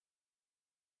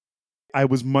I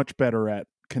was much better at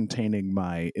containing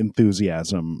my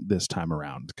enthusiasm this time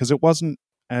around because it wasn't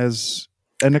as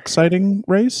an exciting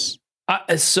race.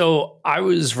 So I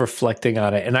was reflecting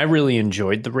on it, and I really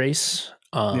enjoyed the race.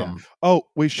 Yeah. Oh,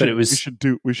 we should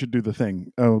do the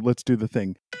thing. Oh, let's do the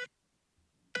thing.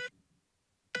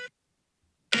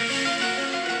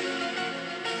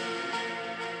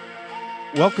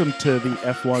 Welcome to the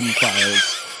F1 Files,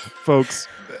 folks.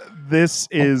 This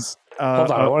is.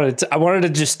 Hold on, I wanted to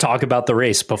just talk about the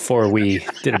race before we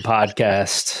did a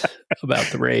podcast about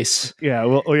the race. Yeah,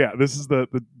 well, yeah. This is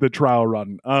the trial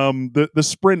run. The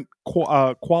sprint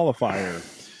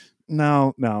qualifier.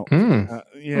 No.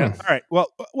 Yeah. All right.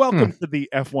 Well, welcome to the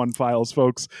F1 Files,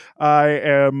 folks. I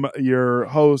am your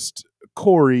host,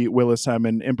 Corey Willis. I'm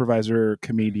an improviser,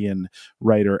 comedian,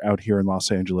 writer out here in Los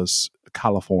Angeles,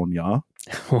 California.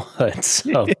 What's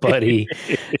up, buddy?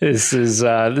 This is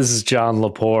John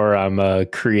Lepore. I'm a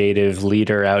creative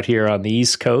leader out here on the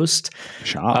East Coast.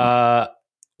 What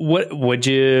would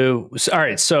you? All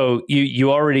right. So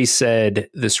you already said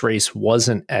this race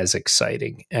wasn't as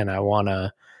exciting, and I want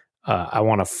to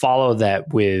follow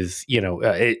that with,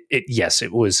 yes,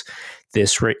 it was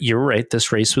this. You're right.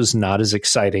 This race was not as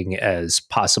exciting as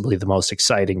possibly the most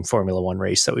exciting Formula One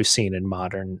race that we've seen in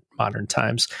modern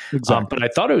times. Exactly. But I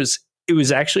thought it was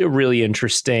actually a really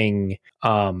interesting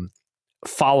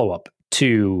follow-up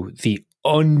to the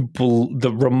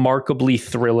remarkably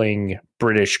thrilling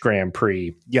British Grand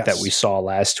Prix that we saw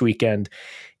last weekend,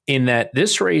 in that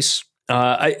this race,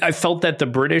 I felt that the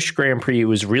British Grand Prix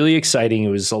was really exciting. It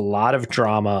was a lot of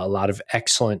drama, a lot of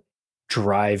excellent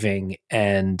driving,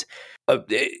 and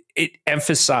it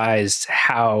emphasized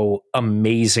how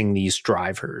amazing these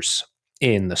drivers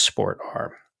in the sport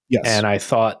are. Yes. And I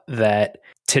thought that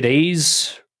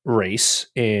today's race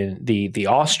in the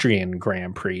Austrian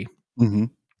Grand Prix,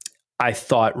 I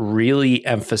thought really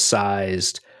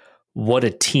emphasized what a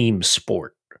team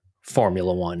sport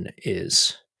Formula One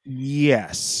is.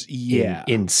 Yes. Yeah.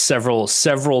 In several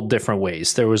different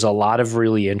ways. There was a lot of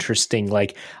really interesting,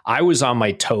 like, I was on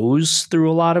my toes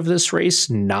through a lot of this race,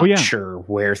 not sure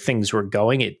where things were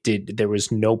going. There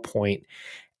was no point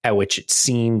at which it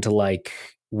seemed like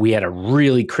we had a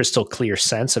really crystal clear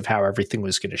sense of how everything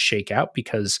was going to shake out,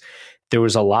 because there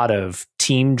was a lot of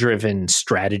team driven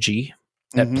strategy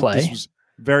at play. This was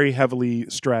very heavily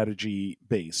strategy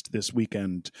based this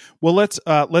weekend. Well, let's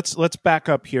back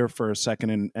up here for a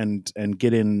second and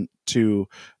get into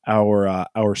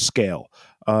our scale.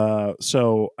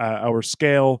 So our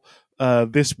scale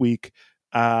this week,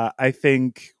 I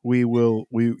think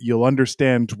you'll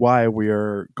understand why we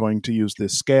are going to use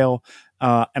this scale.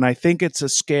 And I think it's a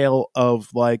scale of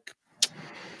like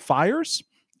fires.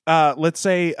 Let's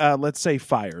say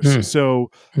fires.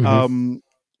 So,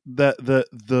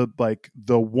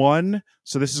 the one,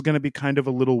 so this is going to be kind of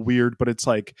a little weird, but it's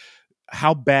like,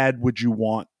 how bad would you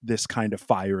want this kind of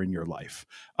fire in your life?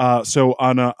 So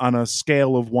on a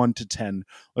scale of 1 to 10,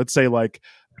 let's say like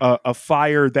a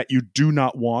fire that you do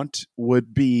not want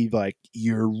would be like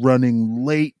you're running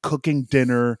late cooking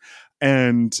dinner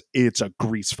and it's a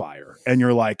grease fire and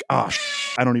you're like, I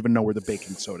don't even know where the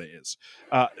baking soda is,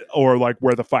 or like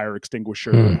where the fire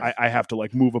extinguisher. I have to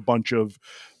like move a bunch of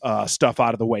stuff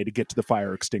out of the way to get to the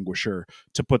fire extinguisher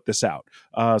to put this out.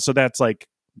 So that's like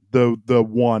the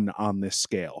one on this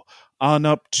scale, on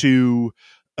up to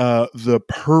the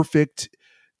perfect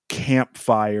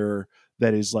campfire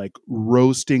that is like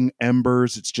roasting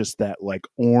embers. It's just that like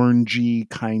orangey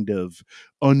kind of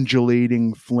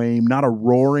undulating flame, not a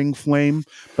roaring flame,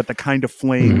 but the kind of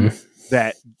flame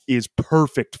that is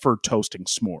perfect for toasting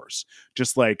s'mores.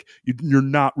 Just like you're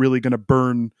not really going to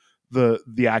burn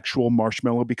the actual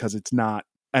marshmallow because it's not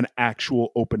an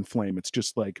actual open flame. It's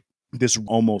just like this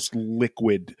almost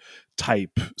liquid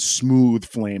type smooth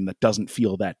flame that doesn't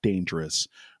feel that dangerous.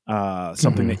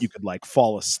 Something that you could like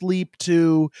fall asleep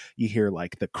to. You hear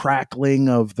like the crackling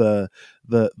of the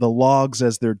logs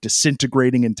as they're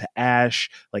disintegrating into ash,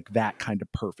 like that kind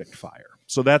of perfect fire.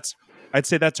 So I'd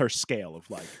say that's our scale of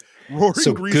like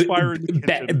roaring grease fire in the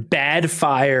kitchen. Bad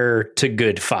fire to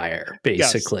good fire,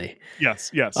 basically. Yes.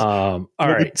 All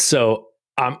right. So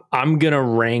I'm gonna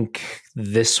rank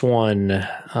this one.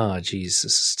 Oh geez,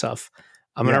 this is tough.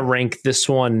 I'm gonna rank this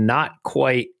one not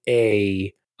quite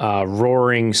a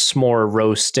roaring s'more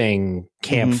roasting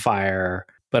campfire,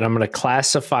 but I'm going to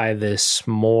classify this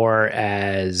more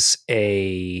as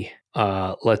a,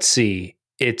 let's see,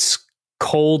 it's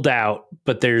cold out,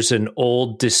 but there's an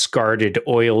old discarded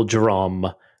oil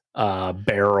drum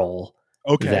barrel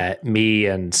that me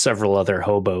and several other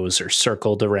hobos are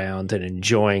circled around and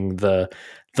enjoying the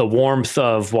the warmth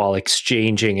of while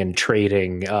exchanging and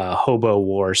trading hobo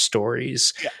war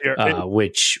stories,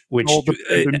 which all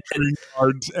the tree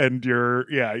cards and your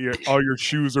all your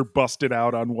shoes are busted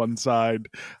out on one side.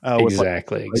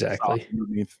 Exactly.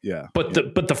 Yeah, but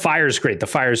the fire's great. The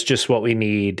fire's just what we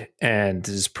need and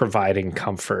is providing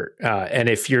comfort. And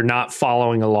if you're not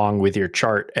following along with your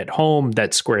chart at home,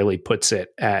 that squarely puts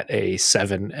it at a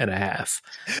 7.5.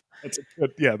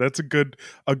 That's a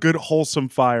good wholesome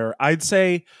fire. I'd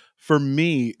say for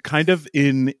me, kind of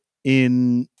in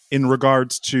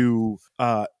regards to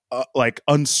like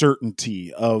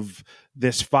uncertainty of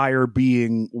this fire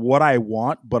being what I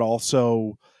want, but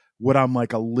also what I'm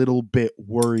like a little bit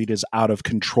worried is out of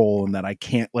control and that I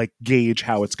can't like gauge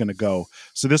how it's going to go.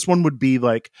 So this one would be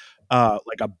like a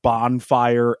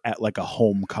bonfire at like a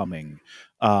homecoming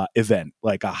event,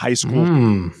 like a high school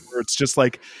where it's just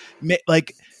like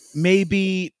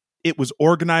maybe it was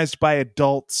organized by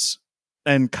adults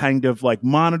and kind of like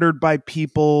monitored by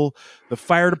people. The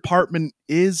fire department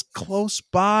is close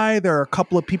by. There are a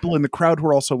couple of people in the crowd who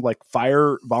are also like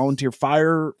volunteer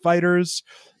firefighters.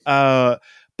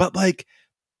 But like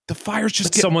the fire's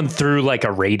just someone threw like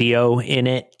a radio in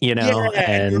it,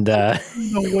 and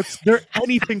what's there.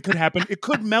 Anything could happen. It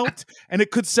could melt and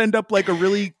it could send up like a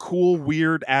really cool,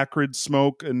 weird, acrid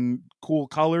smoke and cool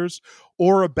colors,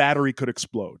 or a battery could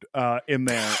explode in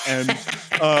there and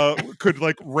could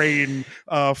like rain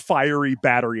fiery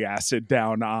battery acid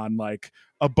down on like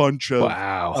a bunch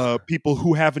of people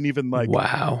who haven't even like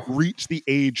reached the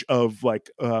age of like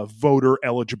voter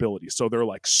eligibility, so they're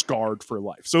like scarred for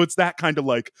life. So it's that kind of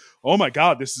like, oh my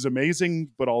god, this is amazing,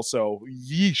 but also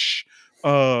yeesh.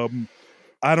 I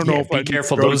don't know if be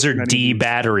careful. Those are D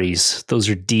batteries. Those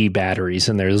are D batteries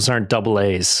in there. Those aren't double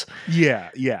A's. Yeah.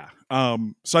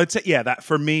 So I'd say, that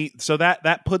for me, so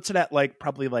that puts it at like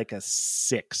probably like a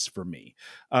 6 for me,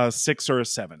 6 or a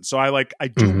 7. So I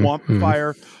do want the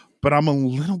fire, but I'm a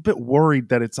little bit worried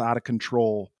that it's out of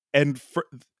control. And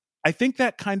I think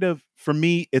that kind of, for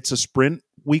me, it's a sprint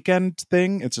weekend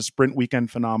thing. It's a sprint weekend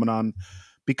phenomenon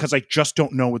because I just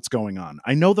don't know what's going on.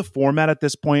 I know the format at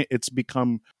this point. It's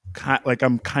become like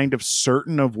I'm kind of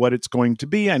certain of what it's going to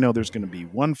be. I know there's going to be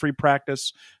one free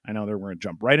practice. I know that we're going to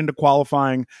jump right into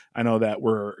qualifying. I know that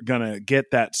we're going to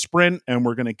get that sprint and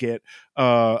we're going to get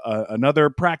another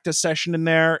practice session in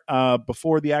there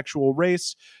before the actual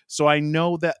race. So I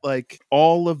know that like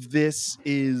all of this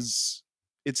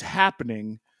it's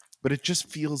happening, but it just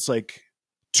feels like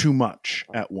too much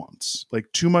at once,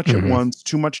 like too much at once,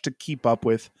 too much to keep up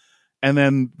with. And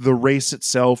then the race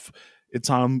itself, it's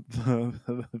on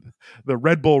the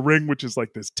Red Bull Ring, which is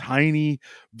like this tiny,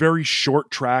 very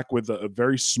short track with a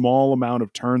very small amount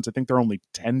of turns. I think there are only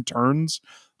 10 turns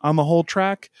on the whole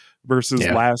track versus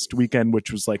last weekend,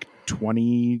 which was like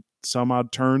 20 some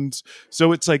odd turns.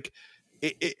 So it's like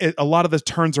a lot of the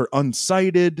turns are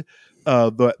unsighted.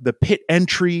 The pit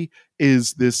entry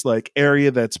is this like area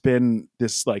that's been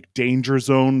this like danger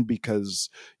zone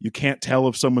because you can't tell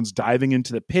if someone's diving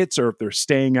into the pits or if they're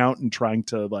staying out and trying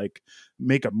to like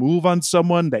make a move on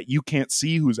someone that you can't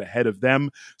see who's ahead of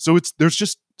them. So there's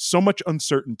just so much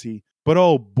uncertainty, but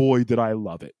oh boy, did I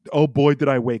love it. Oh boy, did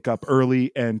I wake up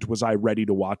early and was I ready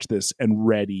to watch this and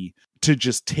ready to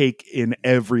just take in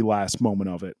every last moment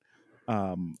of it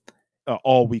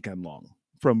all weekend long.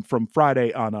 From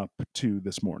Friday on up to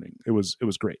this morning. It was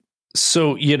great.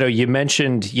 So, you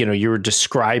mentioned, you were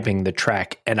describing the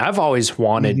track, and I've always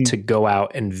wanted to go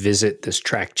out and visit this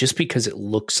track just because it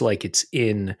looks like it's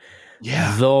in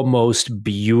the most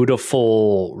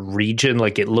beautiful region.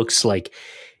 Like it looks like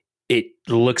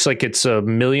it's a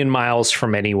million miles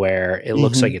from anywhere. It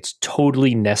looks like it's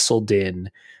totally nestled in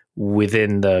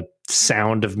within the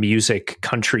Sound of Music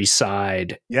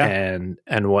countryside and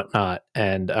whatnot.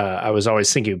 And I was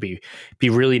always thinking it'd be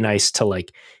really nice to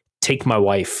like take my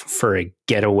wife for a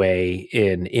getaway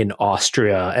in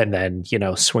Austria and then,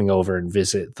 swing over and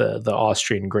visit the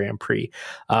Austrian Grand Prix.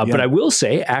 But I will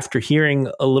say, after hearing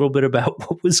a little bit about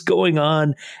what was going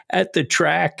on at the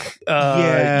track,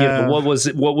 what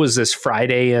was this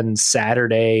Friday and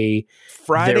Saturday?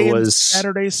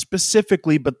 Saturday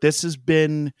specifically, but this has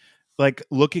been like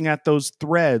looking at those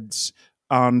threads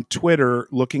on Twitter,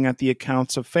 looking at the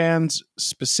accounts of fans,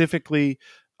 specifically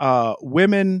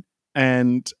women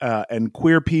and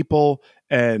queer people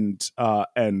and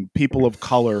people of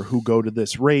color who go to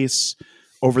this race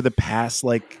over the past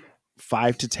like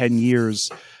 5 to 10 years.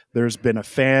 There's been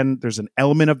there's an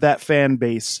element of that fan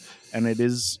base, and it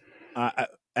is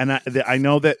I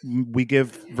know that we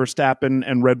give Verstappen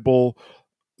and Red Bull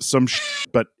some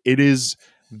but it is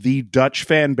the Dutch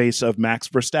fan base of Max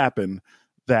Verstappen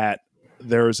that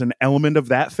there's an element of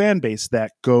that fan base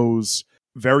that goes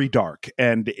very dark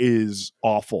and is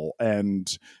awful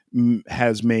and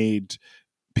has made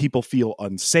people feel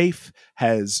unsafe,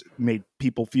 has made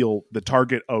people feel the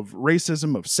target of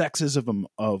racism, of sexism,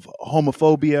 of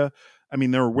homophobia. I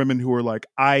mean, there are women who are like,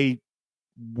 I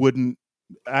went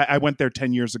there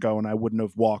 10 years ago and I wouldn't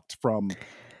have walked from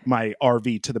my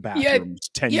RV to the bathroom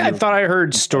 10 years I thought I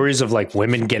heard stories of like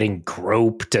women getting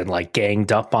groped and like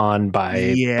ganged up on by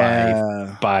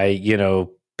you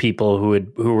know, people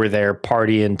who were there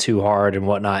partying too hard and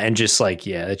whatnot, and just like,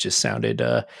 yeah, it just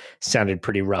sounded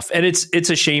pretty rough. And it's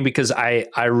a shame because it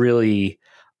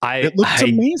looks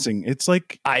amazing. It's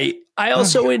like I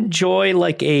also enjoy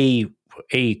like a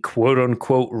quote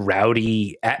unquote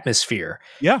rowdy atmosphere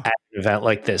at an event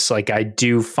like this. Like, I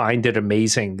do find it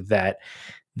amazing that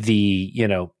the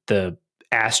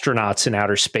astronauts in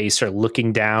outer space are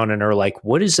looking down and are like,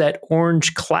 what is that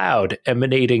orange cloud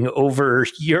emanating over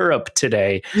Europe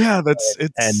today? Yeah,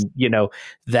 and you know,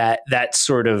 that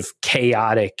sort of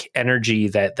chaotic energy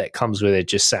that comes with it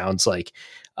just sounds like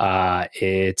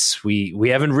we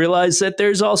haven't realized that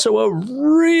there's also a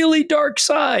really dark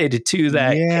side to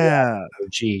that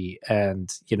energy,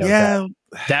 and you know,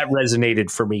 that resonated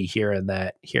for me hearing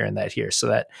that here.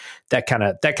 So that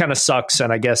kind of sucks.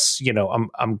 And I guess, you know,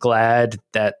 I'm glad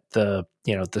that the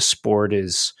sport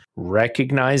is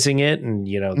recognizing it, and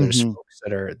you know, there's folks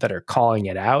that are calling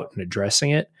it out and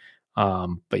addressing it.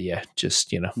 But yeah,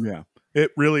 just, you know, it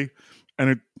really,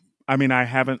 and I mean, I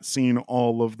haven't seen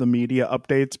all of the media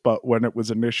updates, but when it was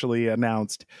initially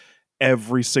announced,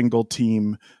 every single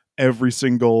team, every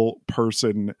single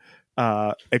person,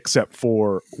 except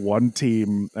for one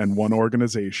team and one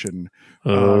organization,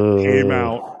 came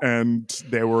out and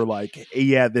they were like,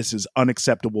 yeah, this is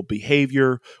unacceptable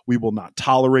behavior. We will not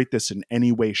tolerate this in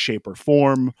any way, shape, or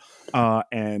form.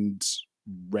 And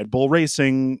Red Bull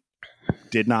Racing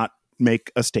did not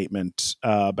make a statement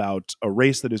about a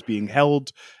race that is being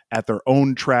held at their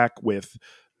own track with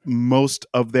most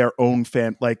of their own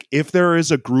fan. Like, if there is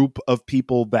a group of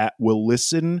people that will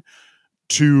listen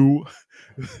to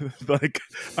like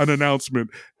an announcement,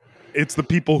 it's the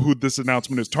people who this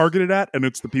announcement is targeted at, and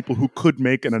it's the people who could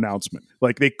make an announcement.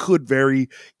 Like, they could very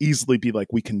easily be like,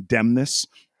 we condemn this.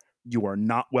 You are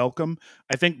not welcome.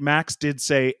 I think Max did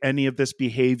say any of this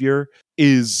behavior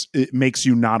it makes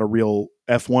you not a real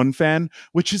F1 fan,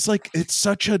 which is like, it's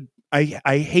such a,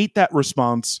 I hate that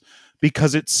response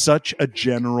because it's such a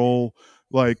general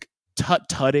like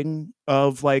tutting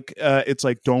of like, it's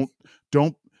like, don't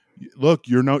look,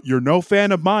 you're no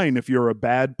fan of mine if you're a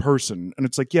bad person. And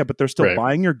it's like, yeah, but they're still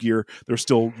buying your gear. They're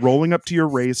still rolling up to your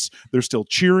race. They're still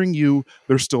cheering you.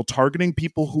 They're still targeting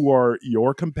people who are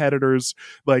your competitors.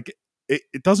 Like,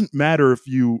 it doesn't matter if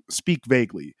you speak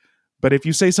vaguely, but if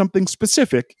you say something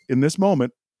specific in this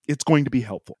moment, it's going to be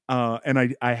helpful. And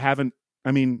I haven't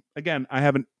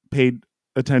paid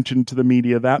attention to the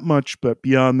media that much, but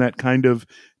beyond that kind of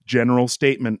general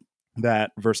statement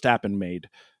that Verstappen made,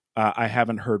 I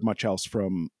haven't heard much else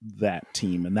from that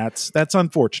team, and that's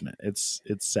unfortunate. It's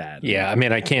sad. Yeah, I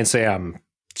mean, I can't say I'm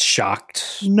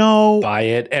shocked by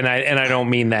it, and I don't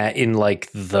mean that in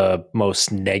like the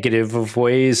most negative of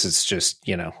ways. It's just,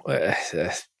 you know,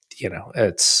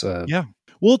 it's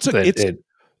well,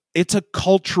 it's a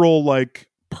cultural like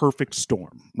perfect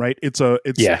storm, right? It's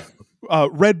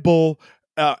Red Bull.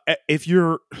 If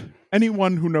you're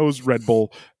anyone who knows Red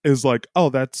Bull is like, oh,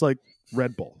 that's like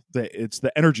Red Bull. It's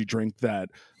the energy drink that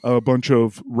a bunch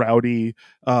of rowdy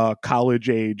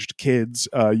college-aged kids,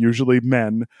 usually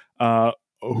men,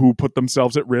 who put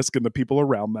themselves at risk and the people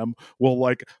around them will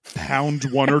like pound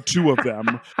one or two of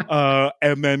them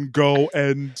and then go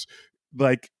and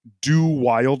like do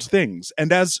wild things.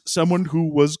 And as someone who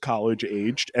was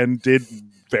college-aged and did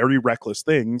very reckless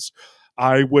things,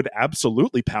 I would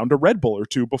absolutely pound a Red Bull or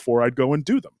two before I'd go and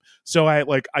do them. So I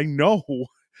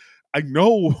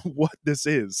know what this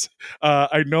is.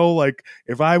 I know, like,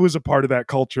 if I was a part of that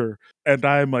culture and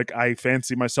I'm like, I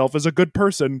fancy myself as a good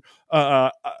person,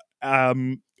 I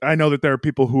know that there are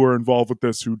people who are involved with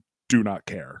this who do not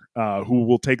care, who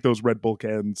will take those Red Bull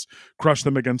cans, crush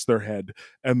them against their head,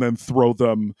 and then throw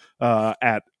them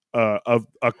at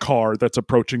a car that's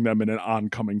approaching them in an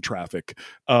oncoming traffic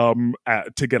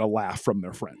to get a laugh from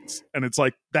their friends. And it's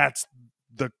like, that's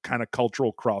the kind of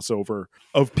cultural crossover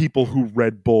of people who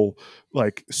Red Bull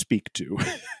like speak to.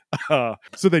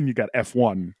 So then you got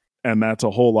F1, and that's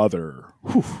a whole other.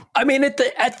 Whew. I mean, at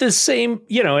the same,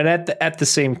 you know, and at the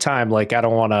same time, like, I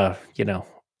don't want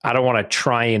to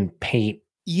try and paint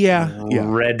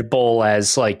Red Bull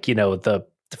as like, you know, the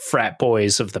the frat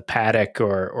boys of the paddock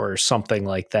or something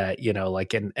like that,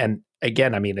 like, and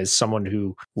again, I mean, as someone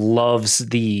who loves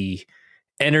the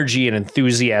energy and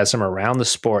enthusiasm around the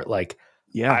sport, like,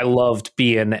 Yeah. I loved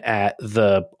being at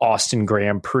the Austin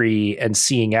Grand Prix and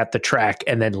seeing at the track,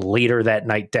 and then later that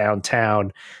night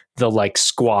downtown, the like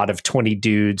squad of 20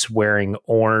 dudes wearing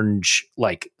orange,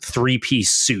 like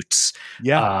 3-piece suits,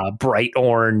 bright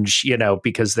orange,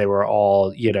 because they were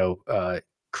all,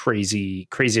 crazy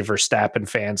Verstappen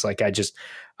fans. Like,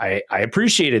 I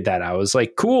appreciated that. I was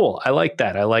like, cool. I like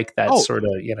that. I like that sort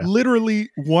of, literally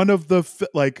one of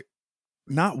the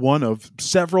not one of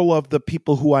several of the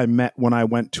people who I met when I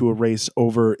went to a race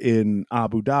over in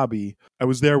Abu Dhabi. I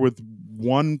was there with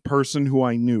one person who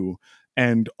I knew,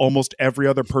 and almost every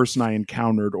other person I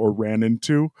encountered or ran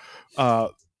into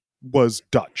was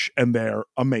Dutch, and they're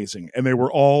amazing. And they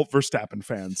were all Verstappen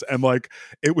fans. And like,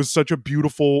 it was such a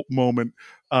beautiful moment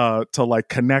to like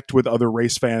connect with other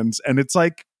race fans. And it's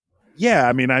like, yeah,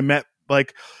 I mean, I met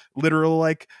like literal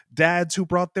like dads who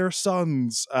brought their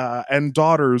sons and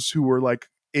daughters who were like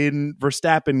in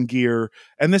Verstappen gear.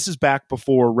 And this is back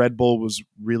before Red Bull was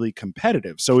really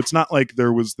competitive. So it's not like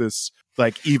there was this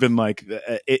like even like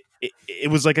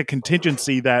it was like a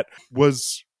contingency that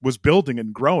was building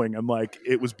and growing, and like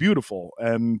it was beautiful.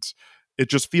 And it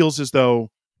just feels as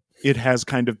though it has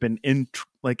kind of been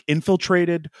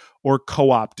infiltrated or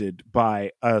co-opted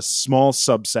by a small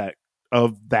subset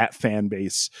of that fan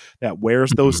base that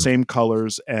wears those same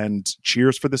colors and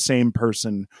cheers for the same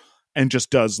person and just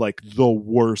does like the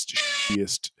worst,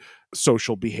 shittiest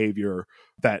social behavior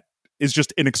that is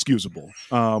just inexcusable.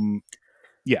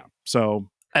 Yeah. So,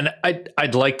 and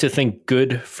I'd like to think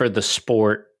good for the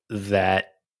sport that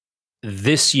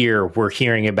this year we're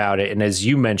hearing about it. And as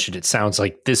you mentioned, it sounds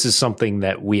like this is something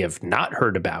that we have not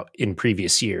heard about in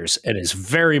previous years and has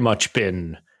very much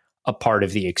been a part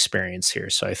of the experience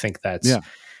here. So I think that's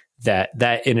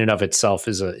that in and of itself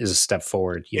is a step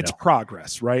forward. It's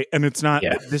progress, right? And it's not,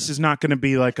 this is not going to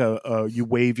be like a you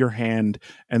wave your hand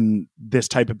and this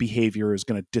type of behavior is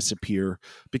going to disappear,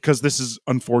 because this is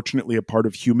unfortunately a part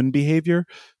of human behavior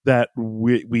that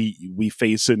we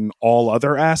face in all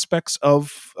other aspects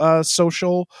of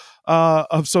social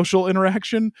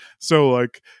interaction. So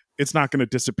like, it's not going to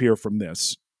disappear from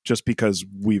this just because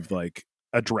we've like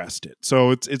addressed it.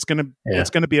 So it's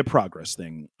gonna be a progress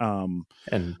thing.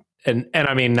 And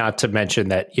I mean, not to mention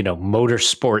that,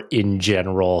 motorsport in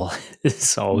general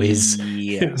has always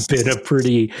been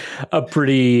a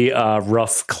pretty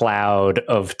rough cloud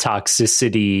of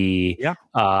toxicity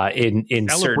in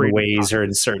certain ways or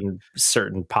in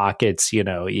certain pockets,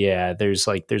 there's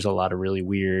a lot of really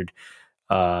weird,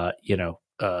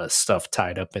 stuff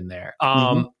tied up in there.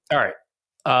 All right.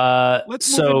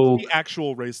 Let's move into the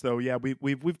actual race, though. Yeah,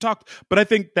 we've talked, but I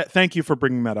think that, thank you for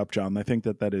bringing that up, John. I think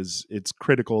it's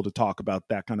critical to talk about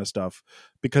that kind of stuff,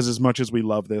 because as much as we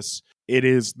love this,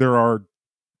 there are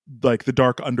like the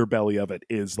dark underbelly of it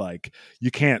is like, you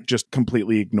can't just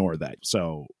completely ignore that.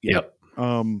 So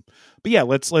but yeah,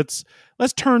 let's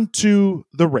turn to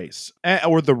the race,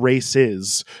 or the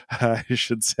races, I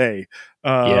should say.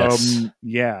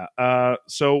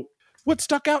 So what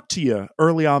stuck out to you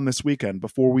early on this weekend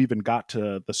before we even got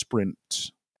to the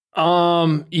sprint?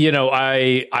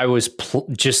 I was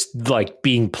just like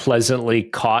being pleasantly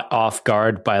caught off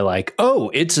guard by like, oh,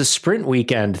 it's a sprint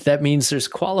weekend. That means there's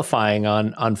qualifying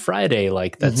on Friday.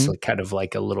 Like that's like kind of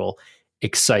like a little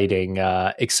exciting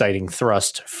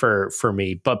thrust for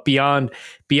me. But beyond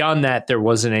that, there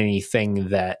wasn't anything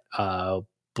that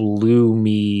blew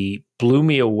me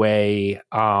away.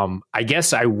 I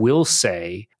guess I will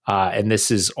say, and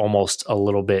this is almost a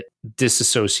little bit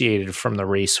disassociated from the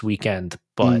race weekend,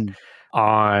 but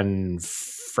on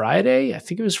Friday, I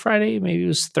think it was Friday, maybe it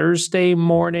was Thursday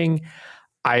morning,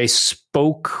 I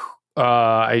spoke.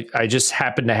 I just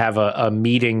happened to have a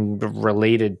meeting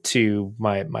related to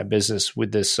my business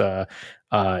with this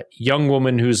young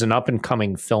woman who's an up and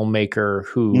coming filmmaker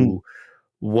who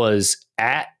was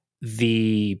at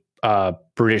the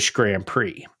British Grand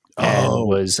Prix and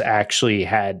was actually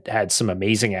had some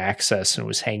amazing access and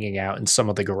was hanging out in some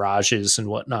of the garages and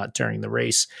whatnot during the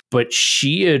race. But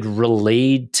she had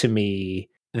relayed to me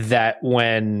that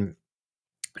when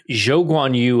Zhou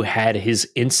Guanyu had his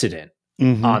incident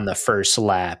on the first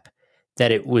lap,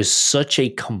 that it was such a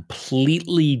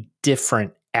completely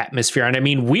different atmosphere. And I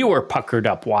mean, we were puckered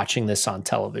up watching this on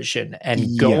television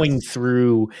and going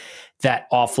through that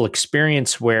awful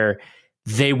experience where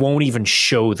they won't even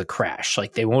show the crash.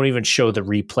 Like they won't even show the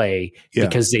replay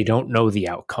because they don't know the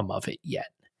outcome of it yet.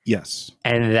 Yes.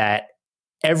 And that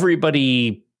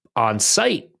everybody on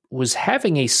site was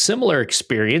having a similar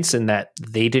experience in that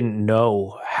they didn't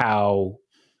know how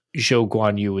Zhou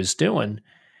Guanyu was doing.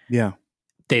 Yeah.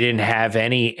 They didn't have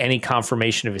any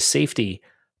confirmation of his safety,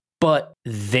 but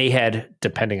they had,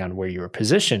 depending on where you were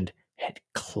positioned, had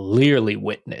clearly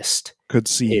witnessed could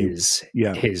see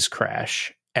his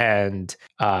crash. And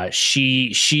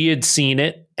she had seen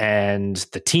it, and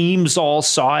the teams all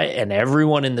saw it, and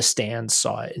everyone in the stands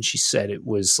saw it. And she said it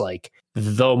was like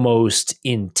the most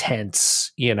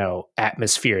intense,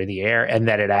 atmosphere in the air, and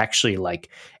that it actually, like,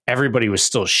 everybody was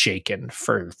still shaken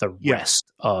for the rest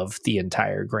of the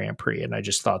entire Grand Prix. And I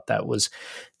just thought that was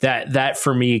that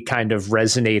for me kind of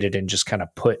resonated and just kind of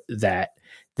put that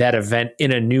event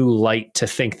in a new light, to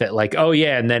think that, like, oh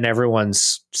yeah, and then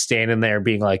everyone's standing there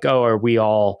being like, oh, are we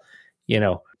all,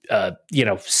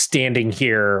 standing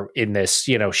here in this,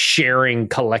 sharing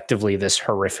collectively this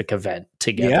horrific event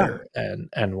together,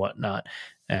 and whatnot.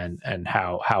 And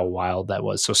how wild that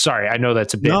was. So sorry, I know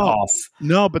that's a bit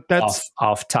but that's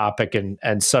off topic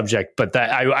and subject, but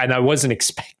that I wasn't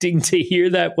expecting to hear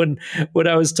that when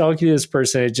I was talking to this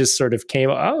person. It just sort of came,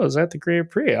 oh, I was at the Grand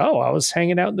Prix. Oh, I was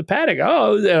hanging out in the paddock.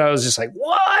 Oh, and I was just like,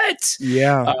 what?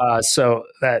 Yeah. So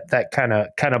that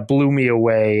kind of blew me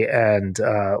away, and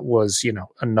was,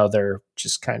 another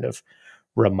just kind of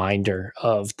reminder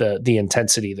of the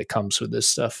intensity that comes with this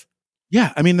stuff.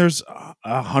 Yeah, I mean, there's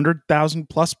 100,000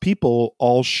 plus people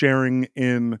all sharing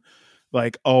in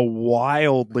like a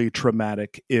wildly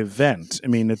traumatic event. I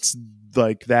mean, it's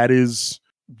like, that is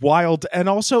wild, and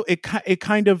also it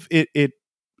kind of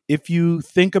if you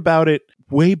think about it,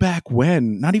 way back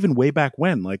when, not even way back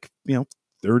when, like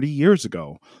 30 years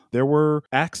ago, there were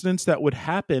accidents that would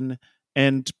happen,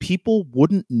 and people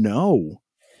wouldn't know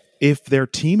if their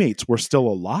teammates were still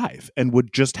alive and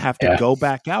would just have to go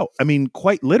back out. I mean,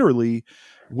 quite literally,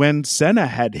 when Senna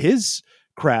had his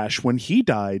crash, when he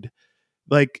died,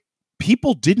 like,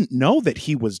 people didn't know that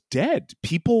he was dead.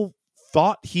 People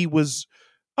thought he was,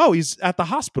 he's at the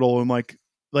hospital, and like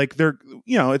they're,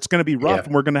 it's going to be rough,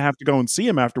 and we're going to have to go and see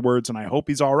him afterwards, and I hope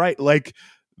he's all right. Like,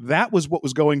 that was what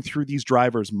was going through these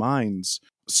drivers' minds.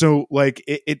 So like,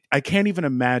 I can't even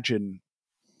imagine.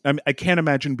 I can't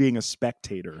imagine being a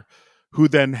spectator who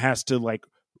then has to like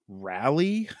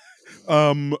rally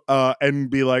and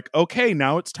be like, okay,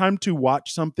 now it's time to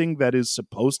watch something that is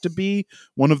supposed to be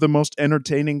one of the most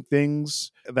entertaining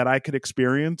things that I could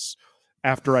experience,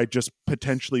 after I just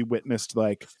potentially witnessed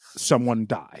like someone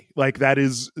die. Like, that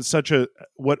is such a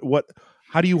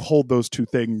how do you hold those two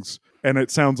things? And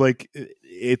it sounds like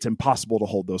it's impossible to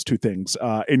hold those two things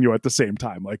in you at the same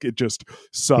time. Like, it just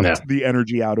sucked the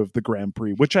energy out of the Grand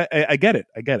Prix, which I get it.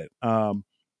 I get it.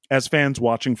 As fans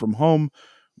watching from home,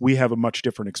 we have a much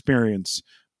different experience,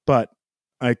 but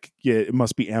it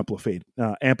must be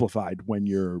amplified when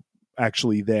you're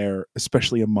actually there,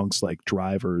 especially amongst like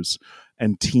drivers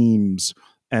and teams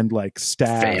and like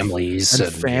staff, families,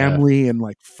 and family, and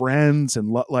like friends,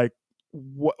 and like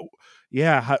what.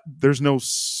 Yeah, there's no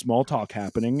small talk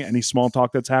happening. Any small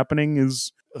talk that's happening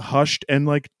is hushed and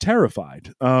like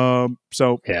terrified.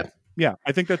 So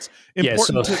I think that's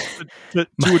important to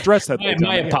address that.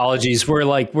 My apologies.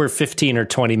 We're 15 or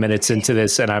 20 minutes into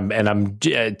this, and I'm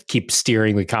keep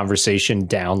steering the conversation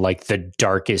down like the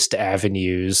darkest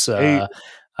avenues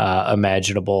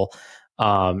imaginable.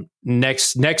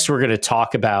 Next we're going to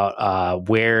talk about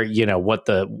where, what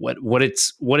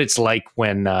it's like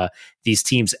when these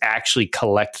teams actually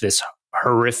collect this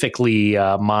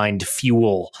horrifically mined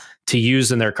fuel to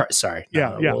use in their car. Sorry.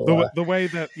 The way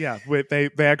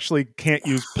that they actually can't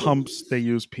use pumps. They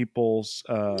use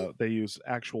they use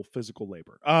actual physical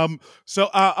labor. All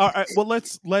right, well,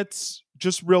 let's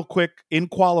just real quick, in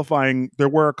qualifying, there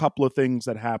were a couple of things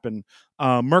that happened.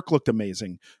 Merc looked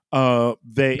amazing. In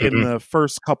the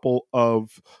first couple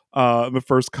of rounds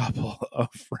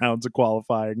of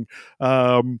qualifying,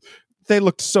 they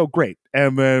looked so great,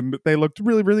 and then they looked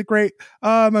really, really great.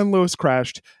 And then Lewis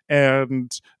crashed,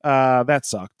 and that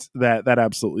sucked. That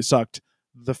absolutely sucked.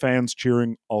 The fans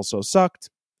cheering also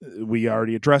sucked. We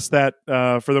already addressed that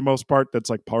for the most part. That's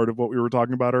like part of what we were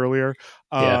talking about earlier.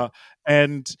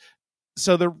 And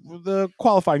so the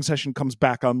qualifying session comes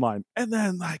back online, and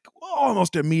then like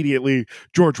almost immediately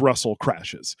George Russell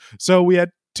crashes. So we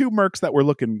had two Mercs that were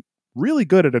looking really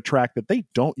good at a track that they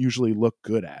don't usually look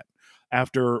good at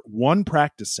after one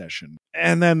practice session,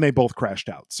 and then they both crashed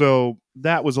out. So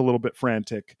that was a little bit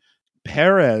frantic.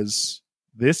 Perez,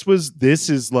 this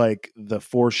is like the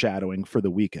foreshadowing for the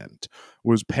weekend.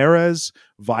 Was Perez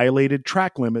violated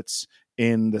track limits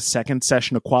in the second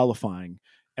session of qualifying,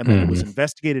 and then it was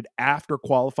investigated after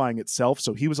qualifying itself,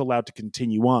 so he was allowed to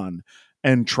continue on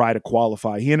and try to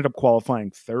qualify. He ended up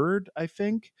qualifying third, I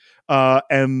think.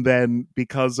 And then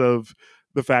because of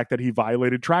the fact that he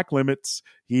violated track limits,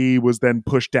 he was then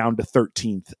pushed down to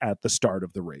 13th at the start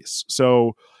of the race.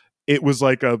 So it was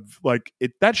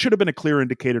that should have been a clear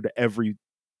indicator to every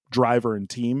driver and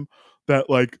team that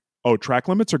track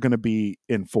limits are going to be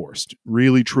enforced,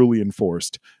 really, truly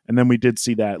enforced. And then we did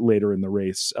see that later in the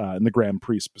race, in the Grand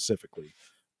Prix specifically.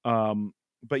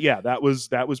 But yeah, that was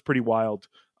pretty wild.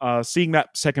 Seeing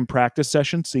that second practice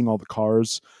session, seeing all the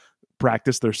cars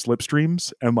practice their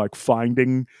slipstreams and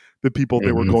finding the people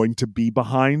they were going to be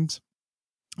behind,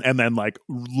 and then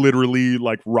literally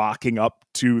rocking up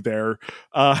to their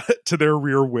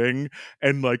rear wing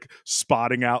and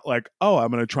spotting out oh, I'm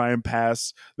going to try and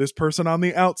pass this person on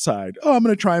the outside. Oh, I'm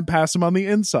going to try and pass him on the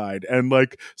inside, and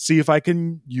see if I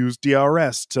can use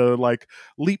DRS to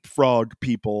leapfrog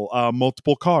people,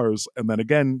 multiple cars. And then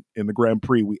again in the Grand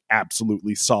Prix, we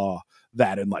absolutely saw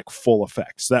that in full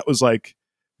effect. So that was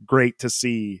great to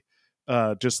see.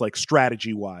 Just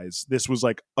strategy wise, this was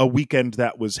a weekend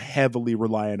that was heavily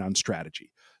reliant on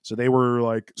strategy. So they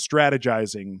were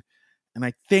strategizing. And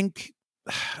I think,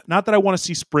 not that I want to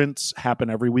see sprints happen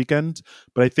every weekend,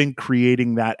 but I think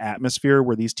creating that atmosphere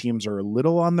where these teams are a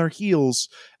little on their heels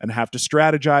and have to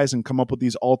strategize and come up with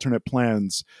these alternate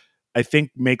plans, I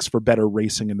think makes for better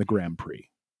racing in the Grand Prix.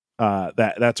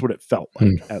 That's what it felt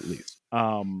like, at least.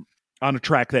 On a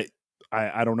track that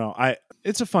I don't know.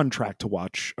 It's a fun track to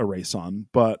watch a race on,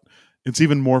 but it's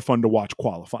even more fun to watch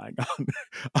qualifying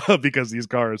on because these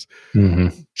cars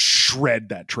shred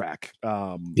that track.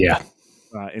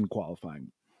 In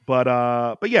qualifying.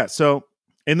 But yeah, so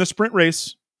in the sprint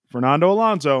race, Fernando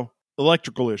Alonso,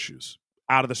 electrical issues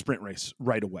out of the sprint race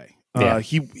right away.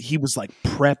 He was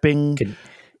prepping.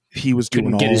 He was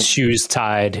doing get his shoes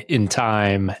tied in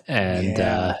time, and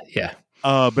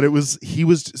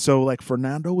but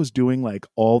Fernando was doing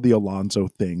all the Alonso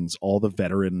things, all the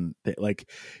veteran,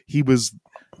 he was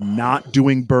not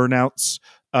doing burnouts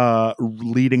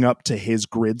leading up to his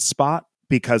grid spot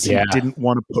because he didn't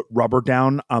want to put rubber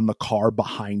down on the car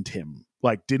behind him.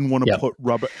 Didn't want to put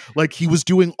rubber, he was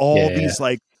doing all these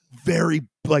very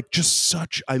just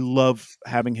such, I love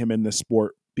having him in this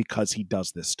sport because he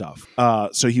does this stuff.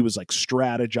 So he was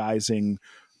strategizing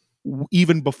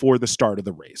even before the start of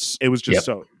the race. It was just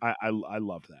so I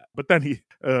loved that. But then he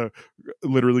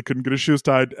literally couldn't get his shoes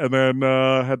tied, and then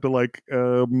had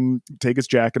to take his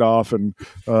jacket off and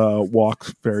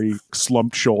walk very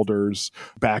slumped shoulders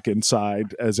back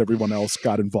inside as everyone else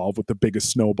got involved with the biggest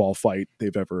snowball fight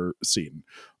they've ever seen.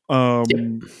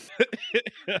 Then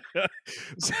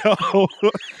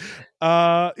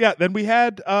we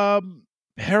had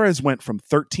Perez went from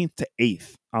 13th to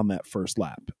 8th on that first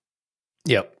lap.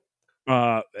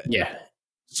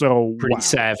 So pretty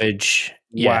savage.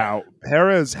 Wow.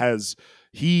 Perez has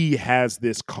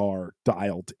this car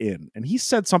dialed in, and he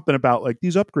said something about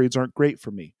these upgrades aren't great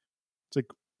for me. It's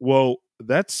well,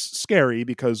 that's scary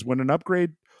because when an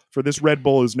upgrade for this Red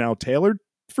Bull is now tailored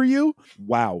for you,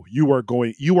 wow, you are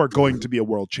going to be a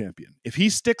world champion. If he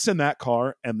sticks in that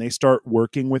car and they start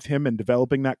working with him and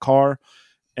developing that car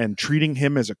and treating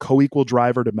him as a co-equal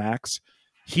driver to Max,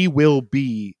 he will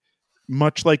be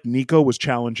much like Nico was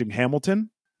challenging Hamilton.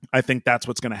 I think that's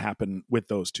what's going to happen with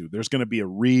those two. There's going to be a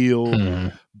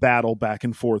real battle back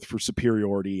and forth for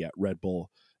superiority at Red Bull.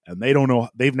 And they don't know,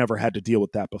 they've never had to deal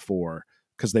with that before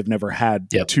because they've never had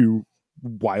two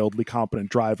wildly competent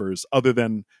drivers other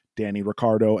than Danny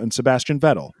Ricciardo and Sebastian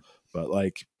Vettel. But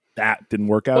that didn't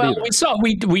work out either.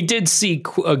 We did see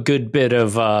a good bit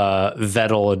of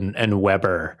Vettel and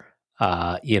Weber,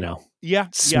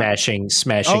 smashing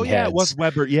oh, heads. Yeah, it was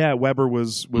Weber. Yeah, Weber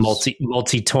was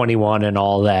multi 21 and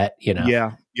all that,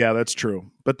 Yeah, that's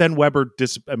true. But then Weber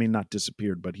not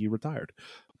disappeared, but he retired.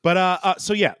 But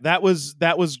so yeah, that was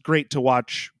great to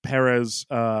watch Perez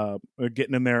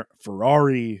getting in there.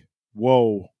 Ferrari,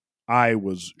 whoa, I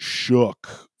was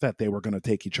shook that they were going to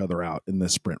take each other out in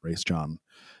this sprint race, John.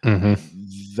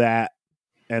 That,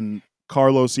 and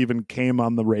Carlos even came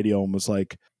on the radio and was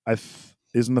like,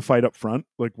 isn't the fight up front?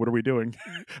 What are we doing?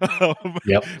 In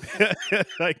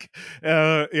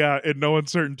no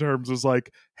uncertain terms, was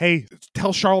hey,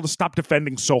 tell Charles to stop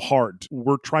defending so hard.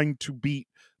 We're trying to beat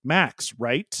Max,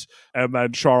 right? And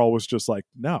then Charles was just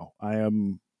no, I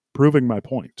am proving my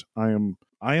point. I am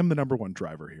the number one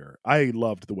driver here. I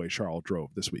loved the way Charles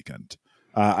drove this weekend.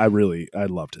 I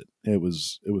loved it. It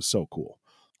was so cool.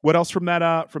 What else from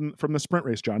that from the sprint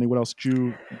race, Johnny? What else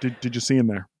did you see in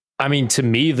there? I mean, to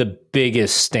me, the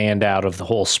biggest standout of the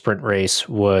whole sprint race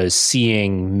was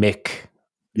seeing Mick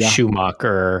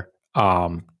Schumacher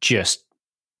just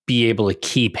be able to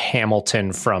keep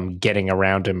Hamilton from getting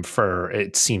around him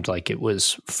it seemed like it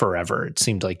was forever. It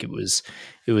seemed like it was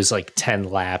like 10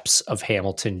 laps of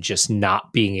Hamilton just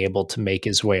not being able to make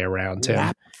his way around him.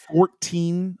 Lap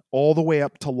 14 all the way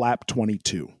up to lap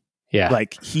 22. Yeah.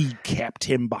 Like he kept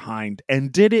him behind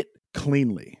and did it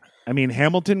cleanly. I mean,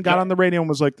 Hamilton got on the radio and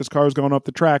was like, this car is going off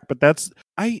the track, but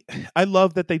I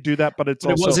love that they do that, but it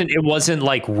wasn't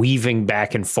like weaving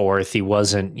back and forth. He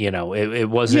wasn't, it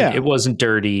wasn't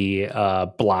dirty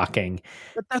blocking.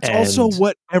 But that's also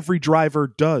what every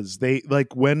driver does. They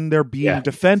like when they're being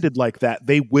defended like that,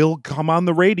 they will come on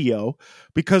the radio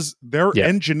because their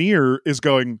engineer is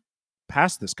going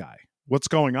past this guy. What's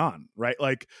going on, right?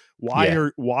 Like, why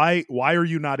are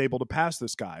you not able to pass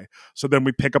this guy? So then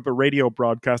we pick up a radio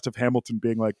broadcast of Hamilton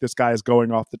being like, this guy is going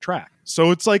off the track.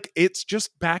 So it's like, it's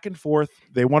just back and forth.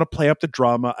 They want to play up the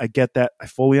drama. I get that. I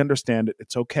fully understand it.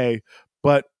 It's okay.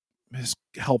 But it's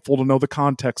helpful to know the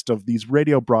context of these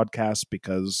radio broadcasts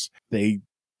because they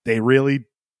really,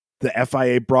 the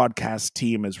FIA broadcast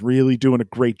team is really doing a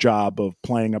great job of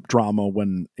playing up drama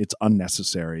when it's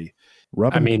unnecessary.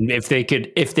 I mean, if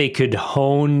they could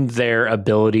hone their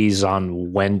abilities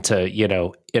on when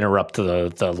to, interrupt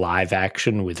the live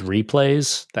action with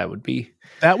replays, that would be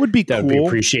cool. Would be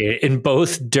appreciated in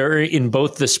both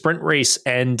the sprint race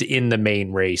and in the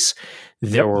main race.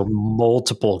 There were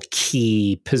multiple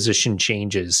key position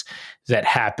changes that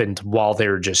happened while they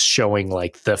were just showing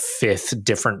like the fifth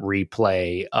different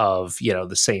replay of,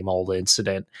 the same old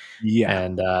incident. Yeah.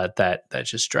 And that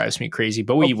just drives me crazy.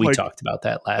 But we talked about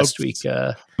that last week.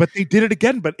 But they did it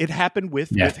again, but it happened with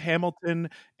Hamilton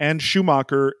and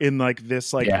Schumacher in like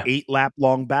this 8 lap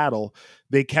long battle.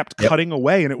 They kept cutting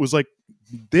away and it was like,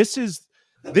 this is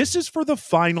for the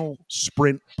final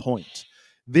sprint point.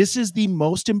 This is the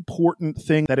most important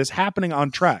thing that is happening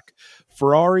on track.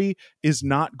 Ferrari is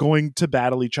not going to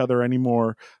battle each other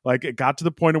anymore. Like it got to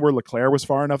the point where Leclerc was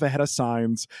far enough ahead of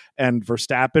Sainz and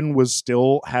Verstappen was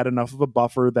still had enough of a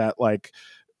buffer that like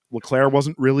Leclerc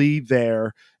wasn't really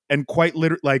there. And quite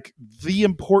literally, like the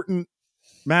important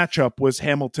matchup was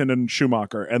Hamilton and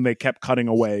Schumacher, and they kept cutting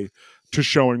away to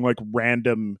showing like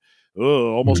random,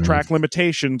 almost track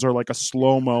limitations or like a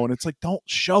slow-mo. And it's like, don't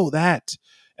show that.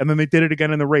 And then they did it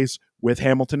again in the race with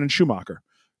Hamilton and Schumacher.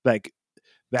 Like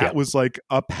that was like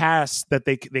a pass that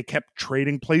they kept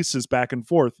trading places back and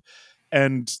forth.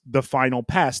 And the final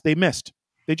pass they missed.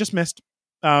 They just missed.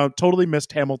 Totally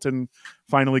missed Hamilton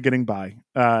finally getting by.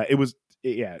 It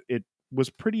was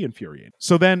pretty infuriating.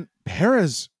 So then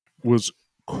Perez was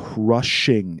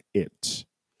crushing it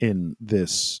in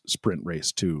this sprint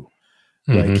race too.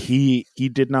 Like he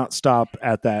did not stop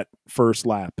at that first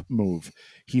lap move.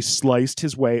 He sliced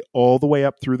his way all the way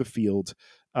up through the field,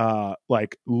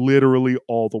 like literally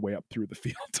all the way up through the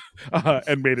field,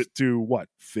 and made it to what,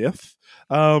 5th?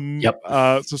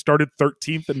 So started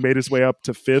 13th and made his way up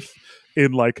to 5th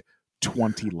in like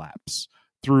 20 laps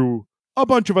through a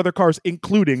bunch of other cars,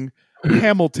 including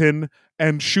Hamilton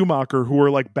and Schumacher, who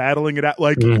were like battling it out.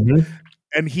 Like,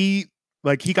 and he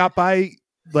got by.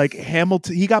 Like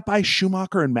Hamilton, he got by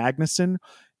Schumacher and Magnussen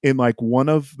in like one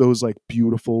of those like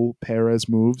beautiful Perez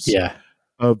moves. Yeah.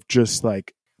 Of just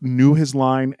like knew his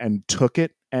line and took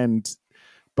it. And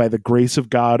by the grace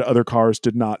of God, other cars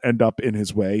did not end up in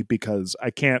his way because I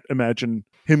can't imagine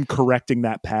him correcting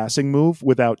that passing move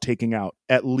without taking out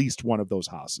at least one of those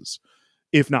Haas's,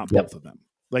 if not both of them.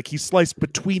 Like he sliced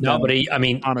between them. No,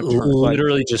 but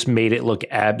literally just made it look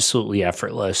absolutely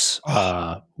effortless.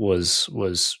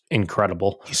 Was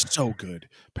incredible. He's so good.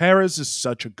 Perez is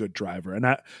such a good driver, and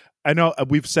I know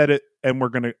we've said it, and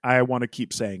I want to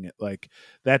keep saying it. Like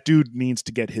that dude needs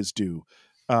to get his due.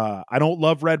 I don't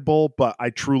love Red Bull, but I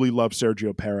truly love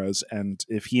Sergio Perez, and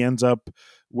if he ends up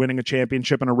winning a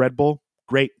championship in a Red Bull,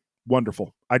 great.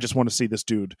 Wonderful. I just want to see this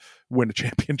dude win a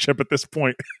championship at this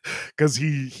point because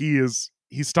he's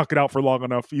stuck it out for long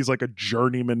enough. He's like a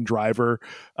journeyman driver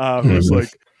who's like,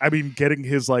 I mean, getting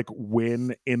his like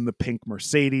win in the pink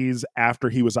Mercedes after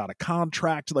he was out of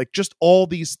contract, like just all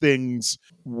these things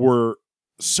were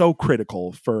so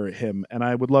critical for him. And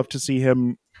I would love to see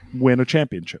him win a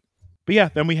championship. But yeah,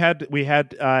 then we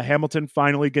had Hamilton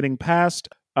finally getting past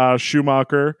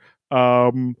Schumacher.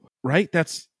 Right.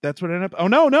 That's what ended up. Oh,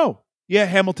 no. Yeah,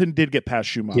 Hamilton did get past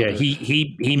Schumacher. Yeah,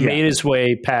 he made his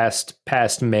way past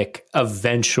Mick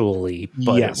eventually,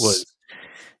 but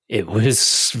it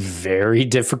was very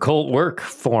difficult work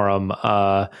for him.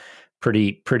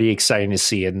 Pretty exciting to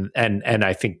see, and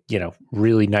I think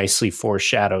really nicely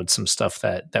foreshadowed some stuff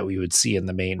that we would see in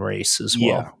the main race as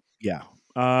well. Yeah.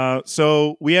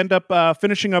 So we end up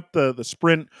finishing up the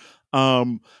sprint.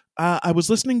 I was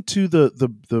listening to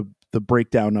the the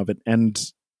breakdown of it,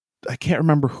 and I can't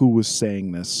remember who was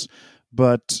saying this,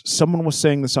 but someone was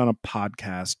saying this on a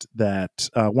podcast that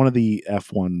one of the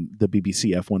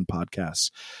BBC F1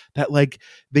 podcasts, that like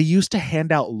they used to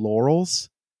hand out laurels,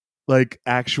 like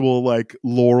actual like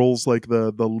laurels, like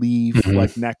the leaf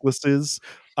like necklaces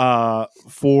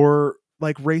for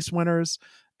like race winners,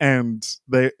 and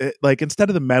like instead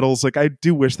of the medals, like I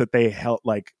do wish that they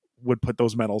would put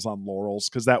those medals on laurels,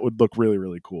 because that would look really,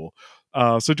 really cool.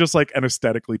 So just like an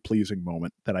aesthetically pleasing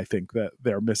moment that I think that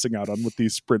they're missing out on with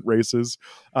these sprint races,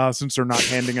 since they're not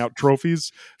handing out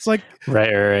trophies. It's like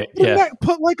right,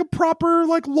 put like a proper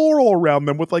like laurel around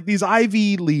them with like these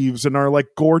ivy leaves and are like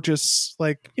gorgeous.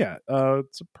 Like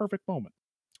it's a perfect moment.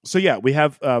 So yeah, we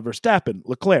have Verstappen,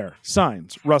 Leclerc,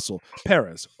 Sainz, Russell,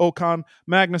 Perez, Ocon,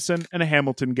 Magnussen, and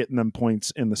Hamilton getting them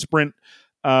points in the sprint.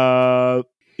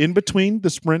 In between the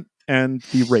sprint and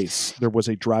the race, there was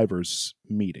a drivers'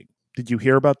 meeting. Did you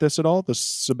hear about this at all? The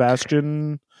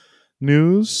Sebastian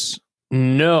news?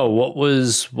 No. What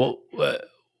was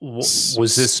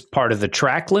this part of the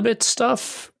track limit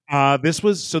stuff? This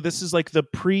is like the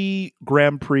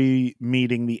pre-Grand Prix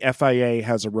meeting. The FIA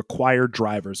has a required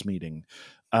drivers meeting.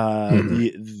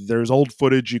 There's old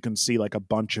footage, you can see like a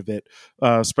bunch of it,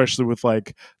 especially with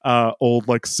like old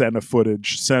like Senna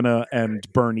footage, Senna and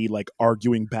Bernie like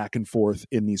arguing back and forth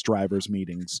in these drivers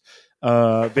meetings.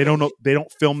 They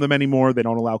don't film them anymore. They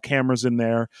don't allow cameras in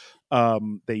there.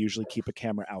 They usually keep a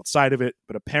camera outside of it,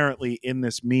 but apparently in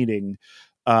this meeting,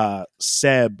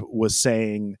 Seb was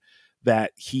saying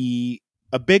that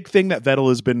a big thing that Vettel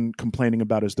has been complaining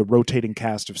about is the rotating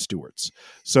cast of stewards.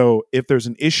 So if there's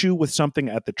an issue with something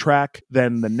at the track,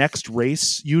 then the next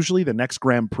race, usually the next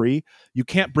Grand Prix, you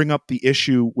can't bring up the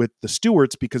issue with the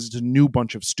stewards because it's a new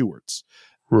bunch of stewards.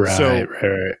 Right.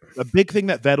 A big thing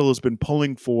that Vettel has been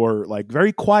pulling for, like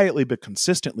very quietly but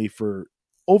consistently for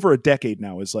over a decade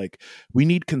now, is like, we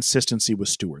need consistency with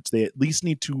stewards. They at least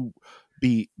need to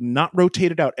be not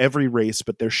rotated out every race,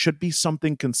 but there should be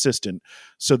something consistent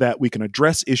so that we can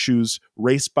address issues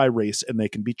race by race and they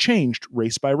can be changed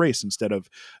race by race, instead of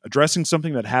addressing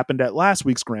something that happened at last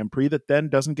week's Grand Prix that then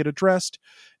doesn't get addressed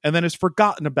and then is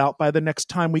forgotten about by the next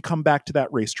time we come back to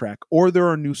that racetrack, or there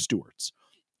are new stewards.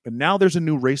 And now there's a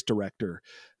new race director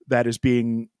that is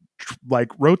being like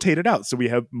rotated out. So we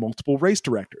have multiple race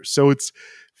directors. So it's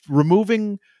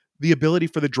removing the ability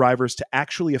for the drivers to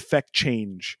actually affect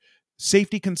change,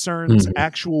 safety concerns,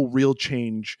 actual real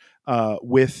change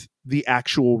with the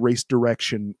actual race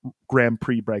direction, Grand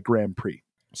Prix by Grand Prix.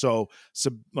 So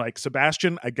like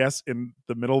Sebastian, I guess in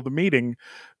the middle of the meeting,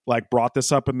 like brought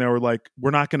this up and they were like, we're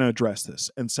not going to address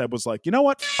this. And Seb was like, you know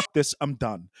what? Fuck this. I'm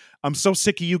done. I'm so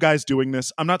sick of you guys doing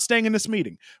this. I'm not staying in this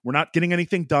meeting. We're not getting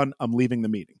anything done. I'm leaving the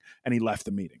meeting. And he left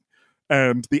the meeting.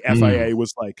 And the FIA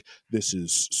was like,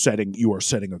 you are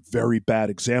setting a very bad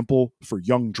example for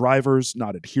young drivers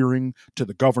not adhering to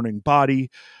the governing body.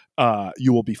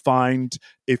 You will be fined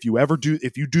if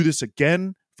you do this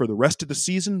again for the rest of the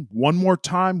season. One more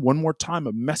time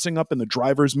of messing up in the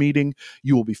drivers meeting,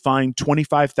 you will be fined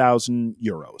 25,000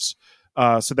 euros.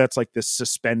 So that's like this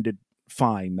suspended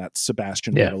fine that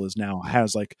Sebastian Vettel is now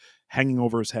has like hanging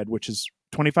over his head, which is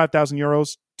 25,000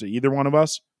 euros to either one of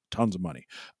us. Tons of money.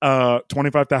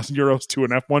 25,000 euros to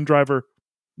an F1 driver,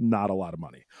 not a lot of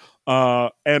money.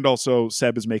 And also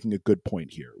Seb is making a good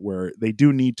point here, where they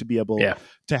do need to be able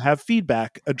to have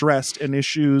feedback addressed and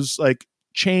issues like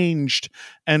changed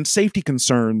and safety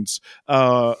concerns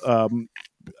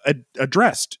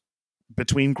addressed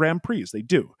between Grand Prix. They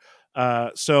do.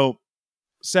 So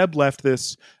Seb left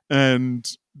this, and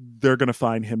they're going to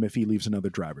fine him if he leaves another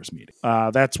drivers meeting.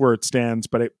 That's where it stands,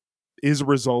 but it is a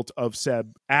result of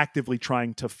Seb actively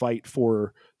trying to fight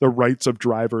for the rights of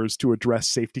drivers to address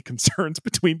safety concerns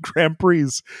between Grand Prix.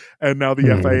 And now the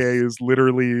FIA is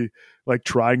literally like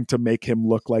trying to make him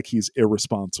look like he's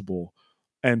irresponsible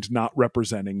and not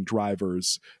representing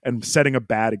drivers and setting a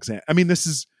bad example. I mean,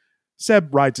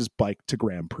 Seb rides his bike to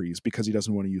Grand Prix because he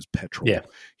doesn't want to use petrol. Yeah.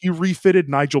 He refitted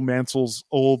Nigel Mansell's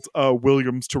old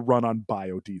Williams to run on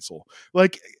biodiesel.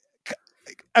 Like,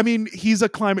 I mean, he's a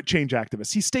climate change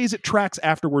activist. He stays at tracks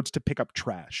afterwards to pick up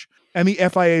trash. And the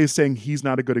FIA is saying he's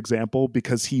not a good example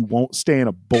because he won't stay in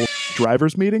a bull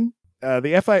drivers meeting.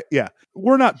 The FIA,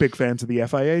 we're not big fans of the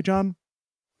FIA, John.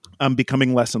 I'm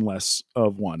becoming less and less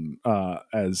of one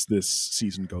as this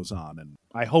season goes on. And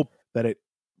I hope that it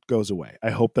goes away. I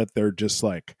hope that they're just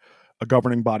like a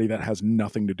governing body that has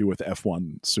nothing to do with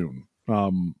F1 soon.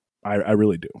 I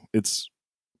really do.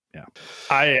 Yeah.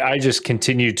 I just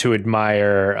continue to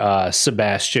admire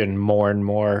Sebastian more and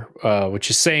more, which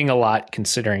is saying a lot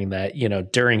considering that,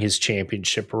 during his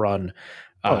championship run,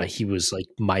 He was like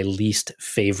my least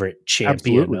favorite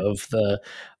champion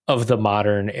of the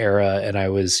modern era, and I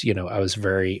was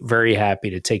very, very happy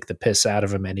to take the piss out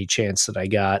of him any chance that I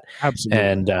got. Absolutely.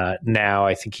 And now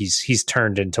I think he's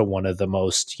turned into one of the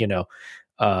most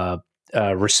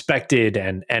respected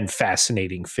and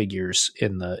fascinating figures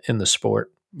in the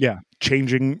sport. Yeah,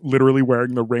 literally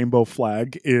wearing the rainbow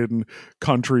flag in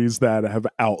countries that have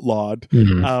outlawed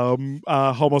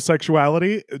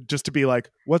homosexuality, just to be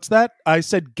like, what's that? I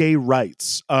said gay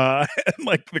rights. And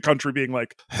like the country being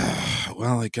like,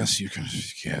 well, I guess you can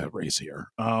raise here.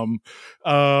 So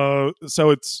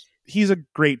he's a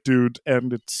great dude,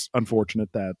 and it's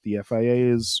unfortunate that the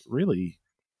FIA is really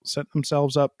set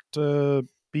themselves up to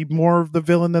be more of the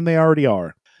villain than they already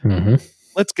are. Mm-hmm.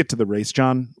 Let's get to the race,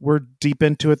 John. We're deep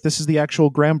into it. This is the actual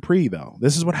Grand Prix, though.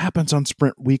 This is what happens on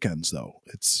sprint weekends, though.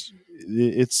 It's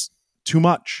too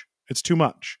much. It's too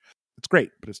much. It's great,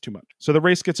 but it's too much. So the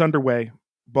race gets underway.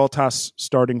 Bottas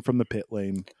starting from the pit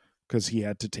lane because he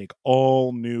had to take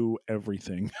all new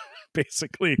everything,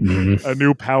 basically a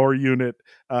new power unit.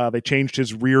 They changed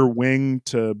his rear wing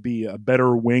to be a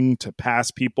better wing to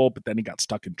pass people, but then he got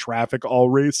stuck in traffic all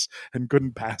race and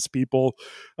couldn't pass people.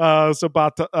 So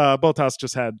Bottas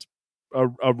just had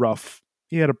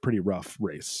he had a pretty rough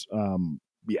race.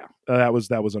 That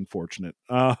was unfortunate.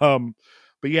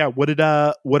 But yeah, what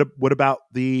about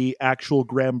the actual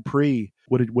Grand Prix?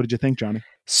 What did you think, Johnny?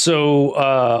 So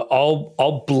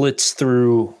I'll blitz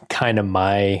through kind of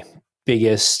my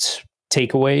biggest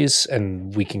takeaways,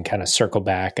 and we can kind of circle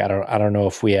back. I don't know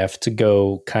if we have to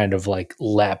go kind of like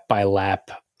lap by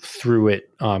lap through it,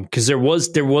 because there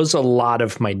was a lot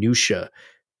of minutia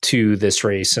to this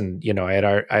race, and I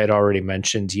had already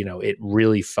mentioned, it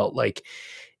really felt like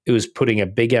it was putting a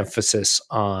big emphasis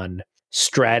on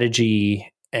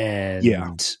strategy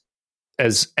and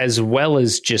as well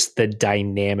as just the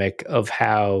dynamic of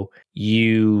how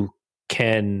you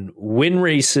can win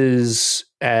races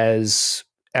as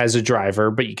a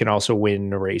driver, but you can also win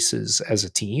races as a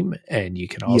team, and you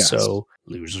can also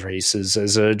lose races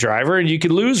as a driver, and you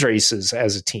can lose races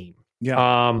as a team.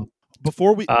 Yeah.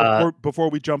 Before we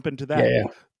jump into that,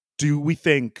 do we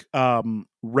think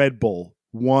Red Bull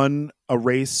won a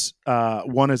race,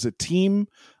 won as a team,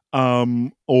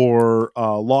 or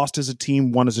lost as a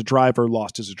team, won as a driver,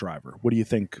 lost as a driver? What do you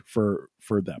think for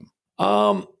them?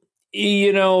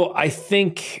 I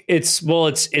think it's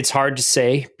hard to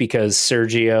say because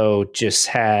Sergio just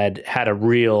had a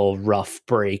real rough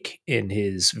break in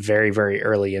his very, very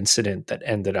early incident that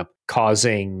ended up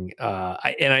causing,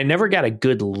 and I never got a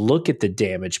good look at the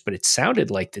damage, but it sounded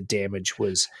like the damage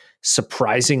was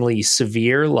surprisingly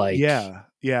severe. I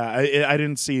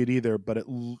didn't see it either, but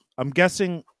I'm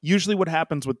guessing usually what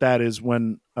happens with that is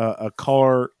when a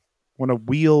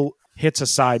wheel hits a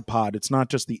side pod, it's not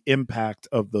just the impact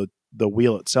of the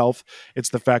wheel itself, it's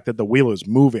the fact that the wheel is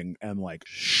moving and like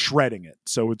shredding it.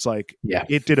 So it's like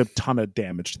it did a ton of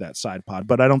damage to that side pod,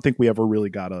 but I don't think we ever really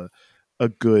got a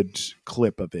good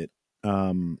clip of it.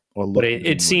 But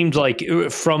it seemed like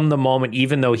from the moment,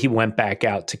 even though he went back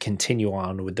out to continue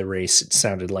on with the race, it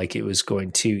sounded like it was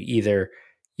going to either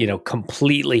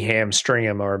completely hamstring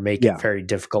him or make it very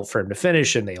difficult for him to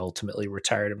finish, and they ultimately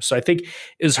retired him. So I think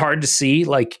it was hard to see,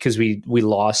 like, because we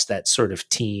lost that sort of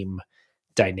team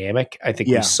dynamic. I think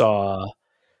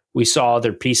we saw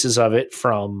other pieces of it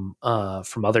from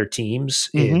other teams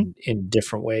in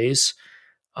different ways.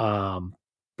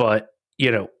 But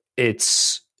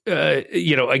it's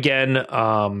again,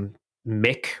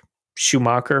 Mick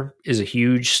Schumacher is a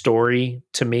huge story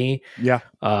to me.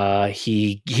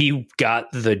 He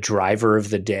got the driver of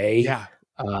the day.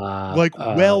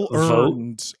 Well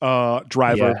earned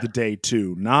driver of the day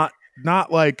too. Not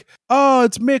like, oh,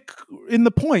 it's Mick in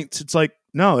the points. It's like,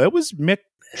 no, it was Mick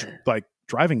like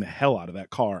driving the hell out of that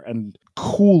car and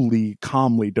calmly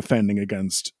defending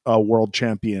against a world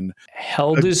champion.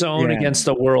 Held his own against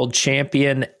the world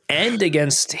champion and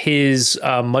against his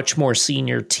much more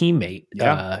senior teammate,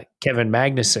 Kevin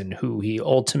Magnussen, who he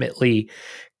ultimately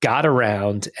got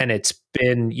around. And it's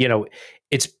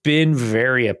been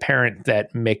very apparent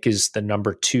that Mick is the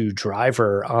number 2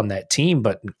 driver on that team.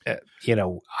 But,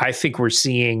 I think we're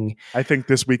seeing... I think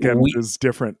this weekend is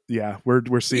different. Yeah,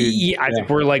 we're seeing... I think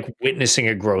we're like witnessing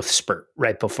a growth spurt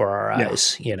right before our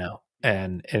eyes,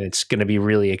 and it's going to be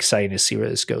really exciting to see where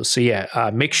this goes. So,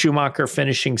 Mick Schumacher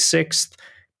finishing 6th,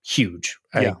 huge.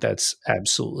 I think that's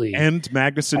absolutely... And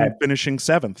Magnussen finishing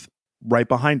 7th, right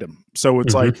behind him. So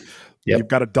it's like... You've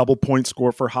got a double point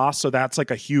score for Haas, so that's like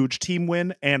a huge team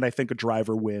win, and I think a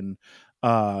driver win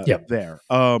there.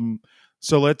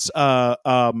 So let's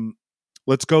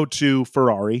go to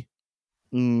Ferrari.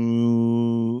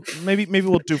 Maybe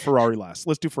we'll do Ferrari last.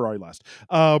 Let's do Ferrari last.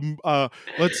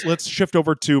 Let's shift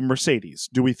over to Mercedes.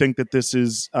 Do we think that this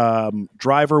is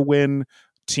driver win,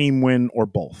 team win, or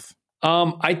both?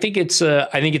 I think it's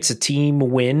a team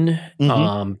win.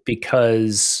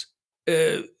 Because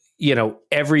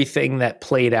everything that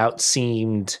played out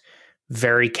seemed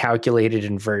very calculated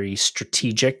and very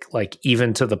strategic, like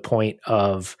even to the point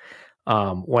of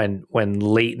when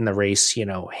late in the race,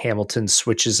 Hamilton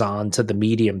switches on to the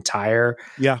medium tire.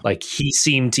 Yeah. Like he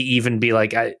seemed to even be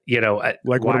like, like,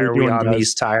 why are we on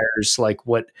these tires? Like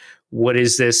what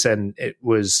is this? And it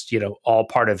was, all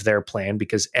part of their plan,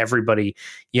 because everybody,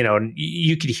 and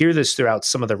you could hear this throughout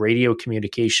some of the radio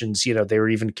communications, they were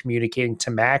even communicating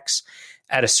to Max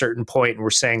at a certain point and we're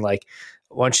saying like,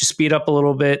 why don't you speed up a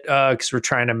little bit? Cause we're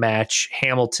trying to match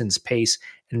Hamilton's pace.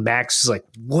 And Max was like,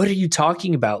 what are you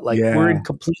talking about? Like, we're in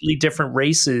completely different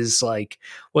races. Like,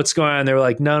 what's going on? They were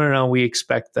like, no. We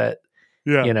expect that,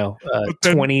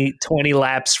 20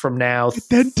 laps from now,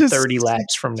 30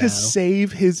 laps from now. To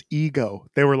save his ego,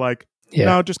 they were like,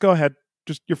 no, just go ahead.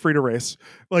 Just, you're free to race.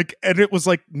 Like, and it was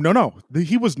like, no.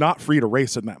 He was not free to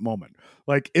race in that moment.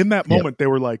 Like, in that moment, they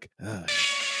were like,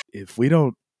 if we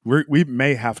don't, we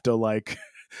may have to, like,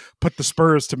 put the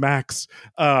spurs to Max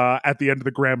at the end of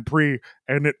the Grand Prix,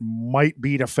 and it might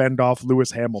be to fend off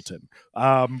Lewis Hamilton,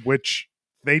 which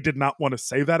they did not want to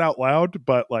say that out loud,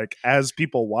 but like as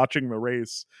people watching the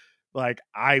race, like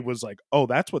I was like, oh,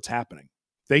 that's what's happening.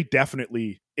 They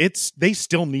definitely, they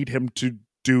still need him to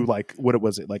do like, what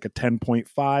was it, like a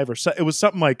 10.5 or so? It was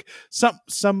something like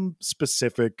some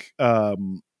specific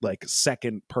like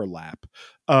second per lap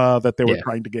that they were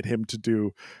trying to get him to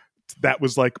do. That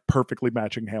was like perfectly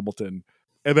matching Hamilton.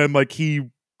 And then like he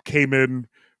came in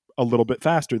a little bit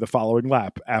faster the following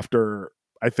lap after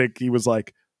I think he was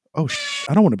like, oh,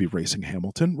 I don't want to be racing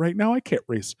Hamilton right now. I can't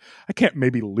race. I can't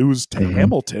maybe lose to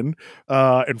Hamilton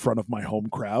in front of my home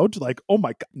crowd. Like, oh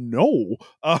my God, no.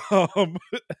 It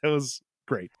was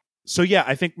great. So yeah,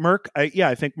 I think Merc.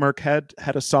 I think Merc had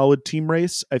a solid team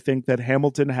race. I think that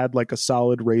Hamilton had like a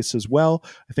solid race as well.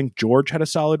 I think George had a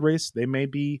solid race. They may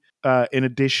be, in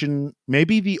addition,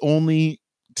 maybe the only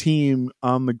team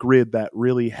on the grid that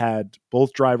really had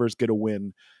both drivers get a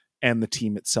win and the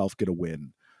team itself get a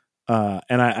win.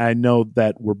 And I know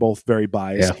that we're both very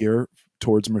biased here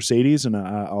towards Mercedes, and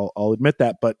I'll admit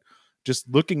that. But just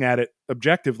looking at it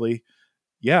objectively.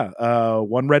 Yeah,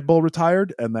 one Red Bull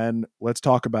retired, and then let's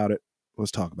talk about it.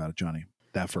 Let's talk about it, Johnny.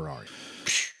 That Ferrari.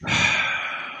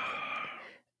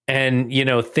 And,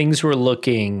 things were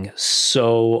looking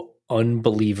so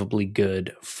unbelievably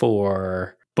good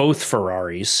for both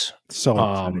Ferraris. So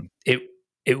exciting.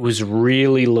 It was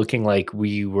really looking like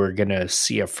we were going to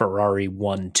see a Ferrari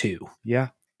 1-2. Yeah.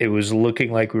 It was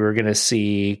looking like we were going to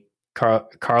see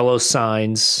Carlos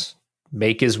Sainz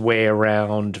make his way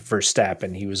around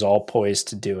Verstappen. He was all poised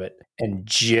to do it. And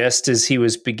just as he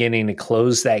was beginning to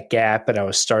close that gap and I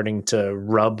was starting to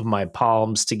rub my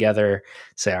palms together,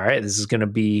 say, all right, this is going to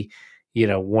be,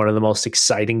 one of the most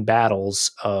exciting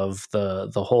battles of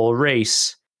the whole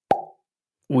race.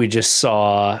 We just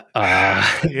saw,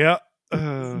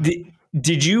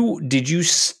 Did you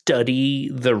study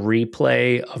the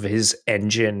replay of his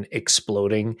engine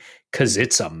exploding? Because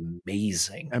it's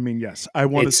amazing. I mean, yes, I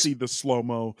want to see the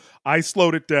slow-mo. I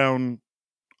slowed it down.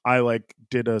 I like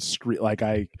did a screen, like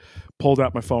I pulled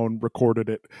out my phone, recorded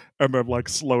it, and then like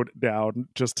slowed it down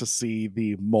just to see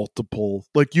the multiple,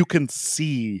 like you can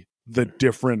see the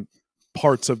different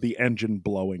parts of the engine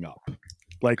blowing up.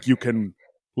 Like you can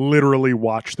literally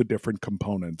watch the different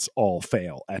components all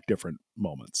fail at different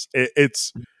moments.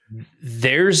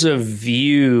 There's a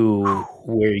view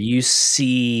where you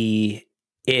see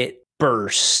it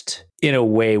burst in a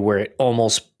way where it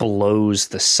almost blows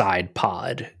the side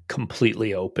pod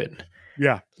completely open.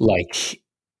 Yeah. Like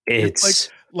it's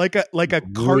like a really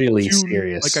cartoon,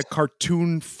 serious. Like a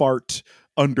cartoon fart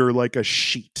under like a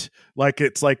sheet. Like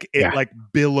it's like it like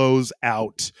billows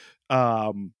out.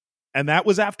 And that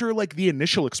was after like the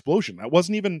initial explosion. That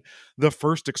wasn't even the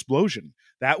first explosion.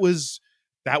 That was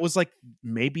like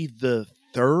maybe the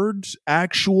third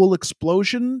actual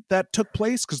explosion that took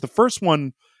place. Cause the first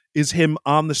one is him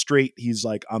on the straight. He's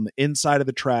like on the inside of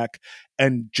the track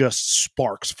and just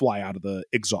sparks fly out of the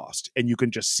exhaust. And you can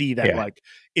just see that like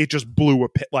it just blew a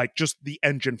pit, like just the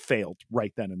engine failed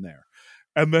right then and there.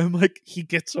 And then like he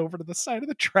gets over to the side of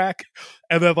the track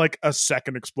and then like a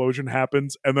second explosion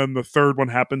happens. And then the third one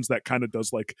happens that kind of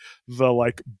does like the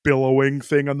like billowing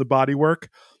thing on the bodywork.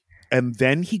 And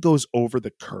then he goes over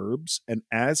the curbs. And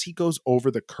as he goes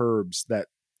over the curbs, that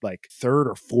like third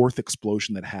or fourth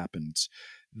explosion that happens,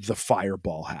 the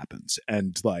fireball happens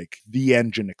and like the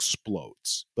engine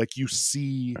explodes. Like you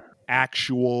see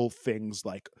actual things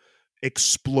like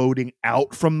exploding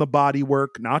out from the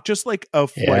bodywork, not just like a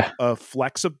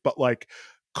flex of, but like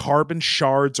carbon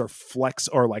shards are flex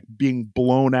or like being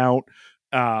blown out,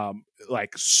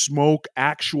 like smoke,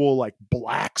 actual like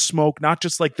black smoke, not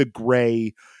just like the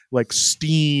gray like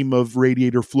steam of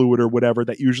radiator fluid or whatever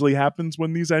that usually happens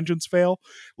when these engines fail.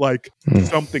 Like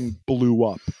something blew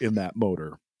up in that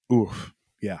motor. Oof.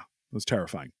 Yeah, it was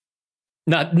terrifying.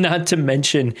 Not to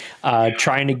mention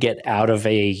trying to get out of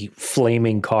a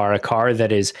flaming car, a car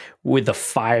that is with the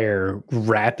fire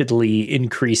rapidly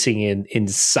increasing in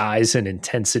size and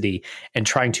intensity, and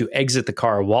trying to exit the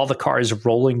car while the car is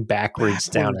rolling backwards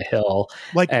down a hill.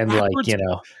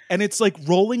 And it's like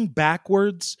rolling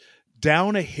backwards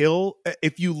down a hill.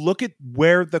 If you look at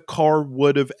where the car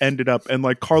would have ended up, and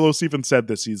like Carlos even said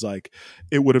this, he's like,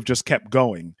 it would have just kept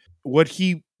going.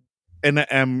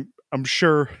 I'm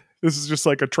sure this is just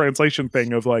like a translation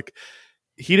thing of like,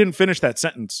 he didn't finish that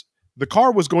sentence. The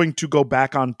car was going to go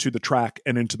back onto the track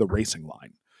and into the racing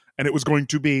line. And it was going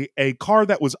to be a car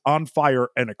that was on fire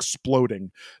and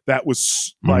exploding. That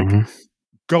was like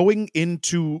going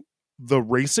into the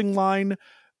racing line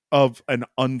of an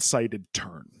unsighted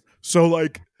turn. So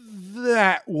like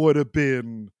that would have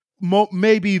been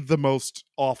maybe the most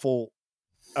awful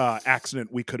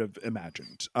accident we could have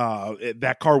imagined.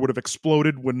 That car would have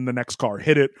exploded when the next car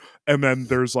hit it, and then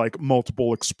there's like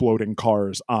multiple exploding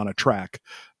cars on a track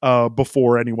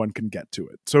before anyone can get to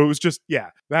it. So it was just,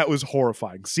 that was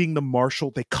horrifying. Seeing the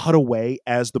marshal, they cut away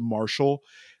as the marshal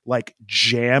like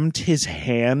jammed his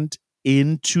hand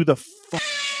into the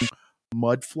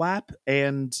mud flap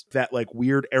and that like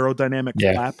weird aerodynamic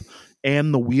flap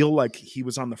and the wheel, like he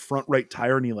was on the front right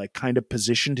tire and he like kind of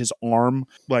positioned his arm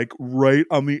like right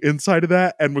on the inside of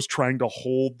that and was trying to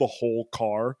hold the whole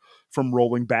car from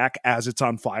rolling back as it's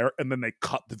on fire. And then they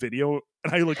cut the video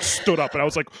and I like stood up and I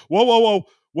was like, whoa,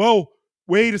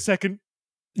 wait a second.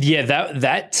 Yeah,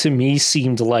 that to me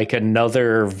seemed like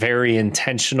another very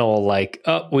intentional, like,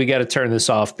 oh, we got to turn this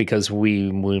off because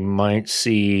we might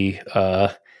see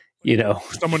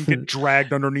someone get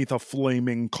dragged underneath a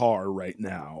flaming car right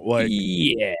now. Like,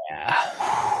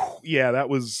 that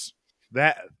was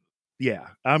that. Yeah,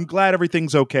 I'm glad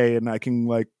everything's okay and I can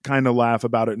like kind of laugh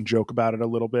about it and joke about it a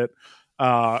little bit.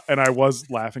 And I was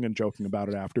laughing and joking about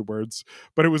it afterwards,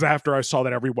 but it was after I saw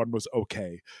that everyone was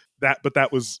okay. But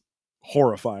that was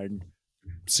horrifying.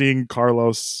 Seeing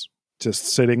Carlos just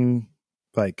sitting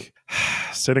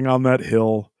on that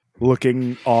hill,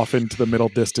 looking off into the middle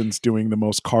distance, doing the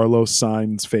most Carlos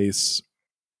Sainz face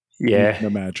you can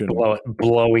imagine.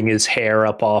 Blowing his hair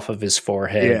up off of his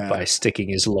forehead by sticking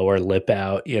his lower lip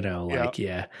out,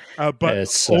 but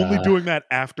it's only doing that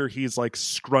after he's like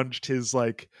scrunched his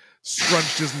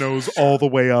nose all the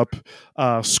way up,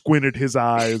 squinted his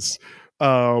eyes,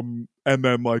 and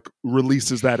then like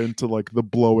releases that into like the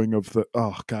blowing of the,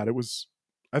 oh God,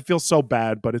 I feel so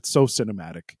bad, but it's so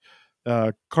cinematic.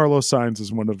 Carlos Sainz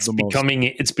is one of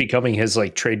it's becoming his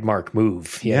like trademark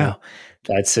move. You know?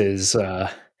 That's his,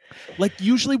 like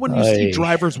usually when you see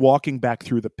drivers walking back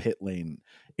through the pit lane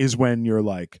is when you're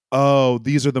like, oh,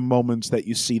 these are the moments that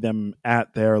you see them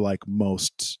at their like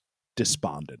most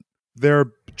despondent.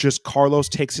 They're just, Carlos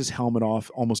takes his helmet off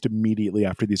almost immediately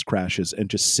after these crashes and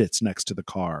just sits next to the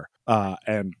car.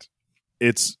 And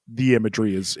the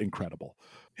imagery is incredible.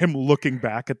 Him looking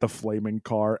back at the flaming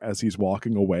car as he's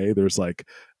walking away, there's like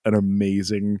an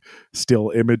amazing still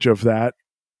image of that.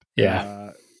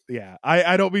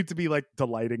 I don't mean to be like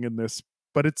delighting in this,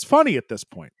 but it's funny at this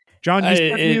point. John, you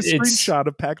sent me a screenshot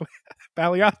of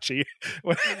Pagliacci.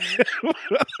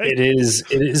 It is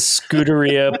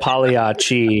Scuderia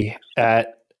Pagliacci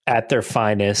at their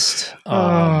finest.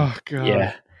 Oh God.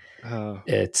 Yeah.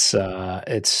 It's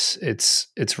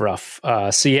rough.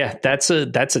 So that's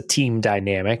a team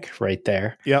dynamic right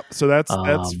there. Yep. So that's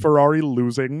Ferrari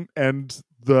losing and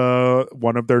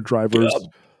one of their drivers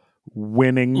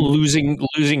winning,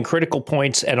 losing critical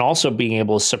points, and also being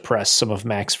able to suppress some of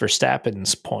Max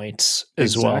Verstappen's points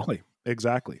as well.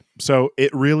 Exactly. So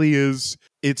it really is.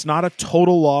 It's not a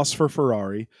total loss for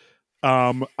Ferrari.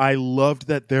 I loved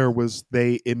that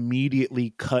they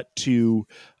immediately cut to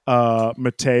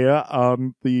Mattia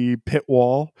on the pit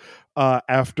wall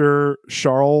after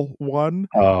Charles won.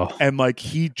 And like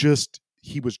he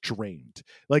was drained.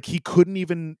 Like he couldn't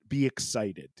even be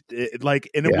excited. It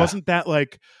wasn't that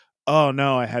like, oh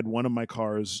no, I had one of my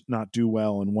cars not do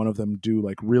well and one of them do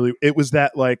like really. It was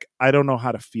that like, I don't know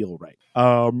how to feel right.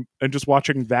 And just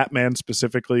watching that man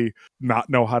specifically not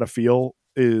know how to feel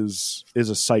is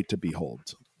a sight to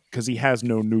behold, because he has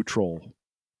no neutral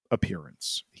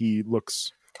appearance. He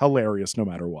looks hilarious no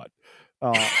matter what.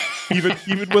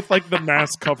 Even with like the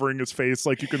mask covering his face,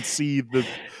 like you can see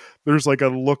there's like a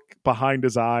look behind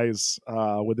his eyes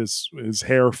with his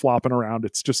hair flopping around.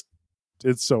 It's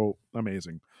so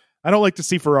amazing. I don't like to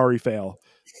see Ferrari fail,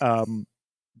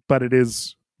 but it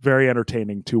is very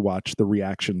entertaining to watch the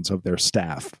reactions of their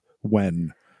staff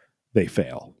when they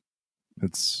fail.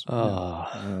 It's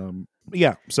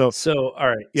yeah. So all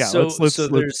right. Yeah. So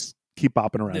let's keep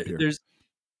bopping around here.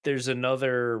 There's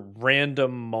another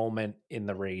random moment in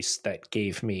the race that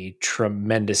gave me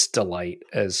tremendous delight,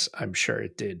 as I'm sure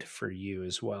it did for you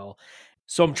as well.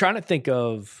 So I'm trying to think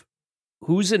of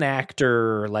who's an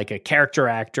actor, like a character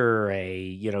actor,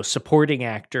 a supporting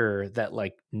actor that,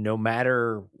 like, no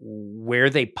matter where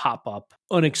they pop up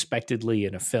unexpectedly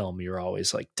in a film, you're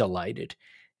always like delighted.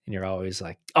 And you're always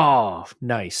like, oh,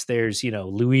 nice. There's,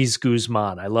 Luis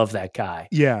Guzman. I love that guy.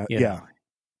 Yeah. Yeah.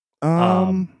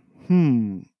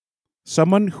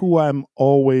 Someone who I'm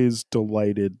always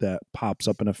delighted that pops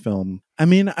up in a film. I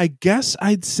mean, I guess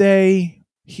I'd say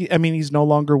he's no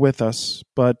longer with us,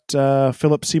 but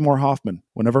Philip Seymour Hoffman.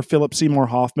 Whenever Philip Seymour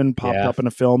Hoffman popped up in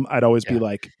a film, I'd always be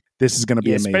like, this is going to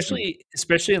be amazing.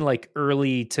 Especially in like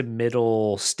early to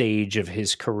middle stage of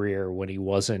his career when he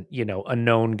wasn't, a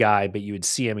known guy, but you would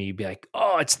see him and you'd be like,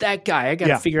 oh, it's that guy. I got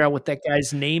to figure out what that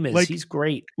guy's name is. He's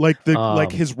great. Like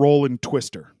like his role in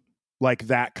Twister. Like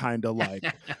that kind of like,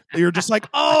 you're just like,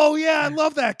 oh yeah, I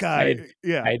love that guy.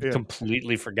 I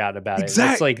completely forgot about it.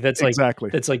 Exactly. That's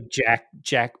like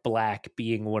Jack Black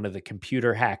being one of the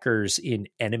computer hackers in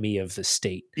Enemy of the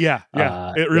State. Yeah.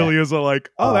 It really is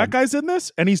that guy's in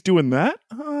this and he's doing that.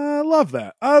 I love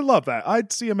that.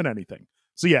 I'd see him in anything.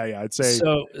 So yeah, I'd say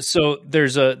so.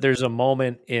 There's a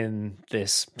moment in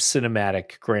this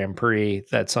cinematic Grand Prix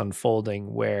that's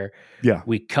unfolding where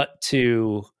we cut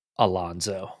to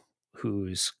Alonso,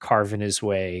 who's carving his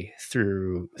way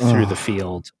through the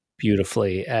field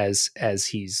beautifully as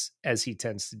he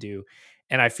tends to do.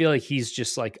 And I feel like he's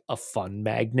just like a fun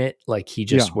magnet. Like he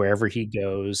just, wherever he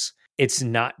goes, it's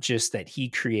not just that he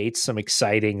creates some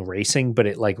exciting racing, but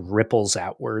it like ripples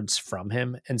outwards from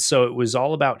him. And so it was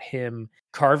all about him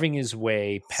carving his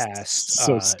way past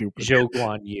Zhou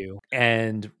Guanyu.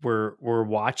 And we're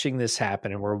watching this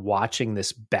happen, and we're watching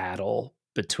this battle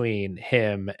between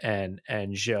him and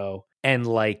Zhou. And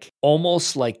like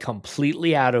almost like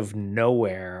completely out of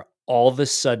nowhere, all of a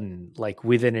sudden, like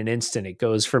within an instant, it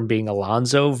goes from being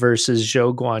Alonso versus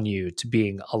Zhou Guanyu to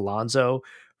being Alonso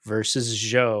versus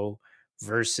Zhou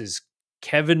versus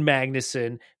Kevin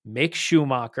Magnussen, Mick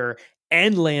Schumacher,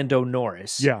 and Lando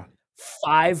Norris. Yeah.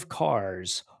 5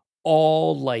 cars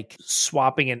all like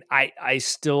swapping, and I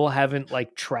still haven't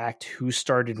like tracked who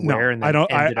started where and then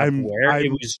ended up where.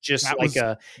 It was just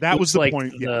that was the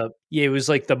point. It was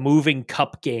like the moving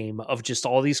cup game of just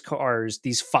all these cars,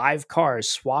 these 5 cars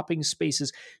swapping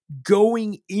spaces,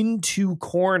 going into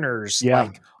corners,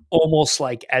 like almost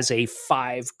like as a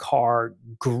 5-car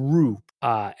group.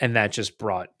 And that just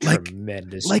brought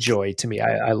tremendous joy to me.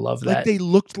 I love that. Like they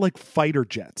looked like fighter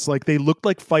jets. Like they looked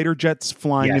like fighter jets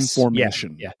flying in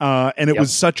formation. And it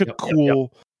was such a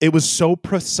cool, it was so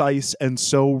precise and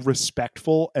so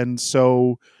respectful and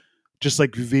so just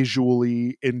like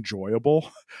visually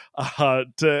enjoyable,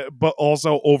 but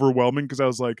also overwhelming because I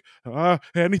was like,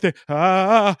 anything,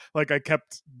 like I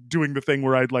kept doing the thing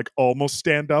where I'd like almost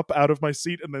stand up out of my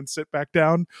seat and then sit back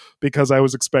down because I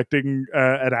was expecting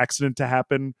an accident to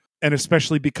happen, and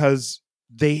especially because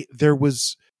there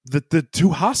was the 2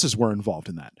 Haas's were involved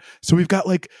in that, so we've got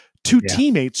like 2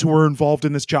 teammates who are involved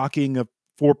in this jockeying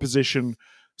for position.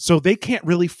 So they can't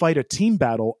really fight a team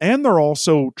battle, and they're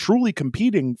also truly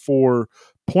competing for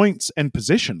points and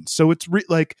positions. So it's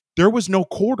like there was no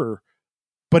quarter,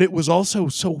 but it was also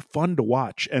so fun to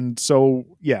watch. And so,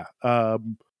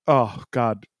 oh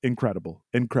God, incredible.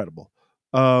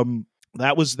 That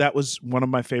was one of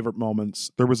my favorite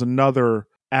moments. There was another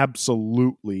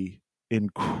absolutely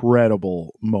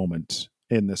incredible moment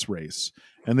in this race.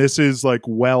 And this is like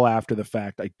well after the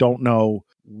fact. I don't know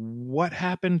what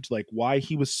happened, like why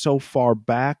he was so far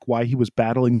back, why he was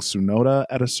battling Tsunoda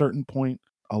at a certain point.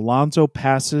 Alonso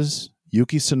passes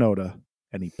Yuki Tsunoda,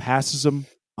 and he passes him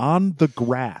on the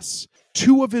grass.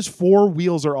 2 of his 4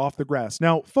 wheels are off the grass.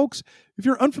 Now, folks, if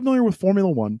you're unfamiliar with Formula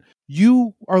One,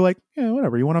 you are like,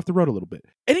 whatever, you went off the road a little bit.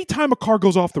 Anytime a car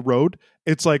goes off the road,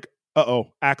 it's like,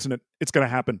 accident, it's going to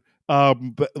happen.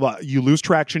 But you lose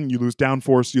traction, you lose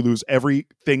downforce, you lose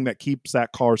everything that keeps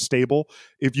that car stable.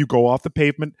 If you go off the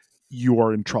pavement, you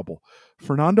are in trouble.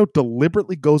 Fernando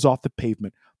deliberately goes off the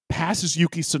pavement, passes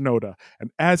Yuki Tsunoda,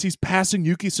 and as he's passing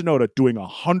Yuki Tsunoda, doing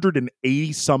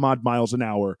 180 some odd miles an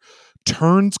hour,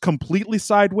 turns completely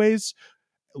sideways,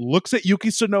 looks at Yuki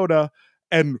Tsunoda,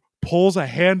 and pulls a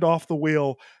hand off the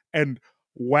wheel and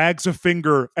wags a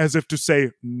finger as if to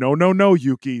say, no, no, no,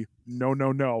 Yuki, no,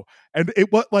 no, no. And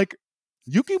it was like,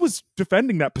 Yuki was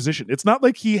defending that position. It's not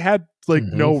like he had like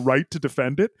no right to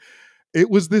defend it. It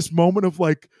was this moment of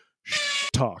like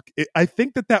talk. I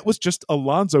think that was just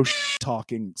Alonso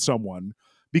talking someone,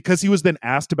 because he was then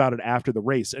asked about it after the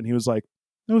race, and he was like,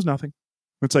 "It was nothing."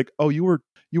 It's like, "Oh, you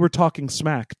were talking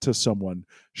smack to someone,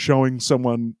 showing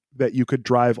someone that you could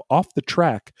drive off the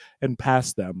track and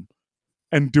pass them,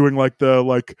 and doing like the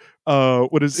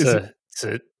what is it?"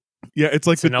 Yeah,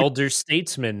 it's an elder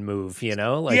statesman move,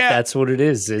 like yeah, that's what it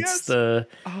is. It's I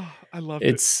loved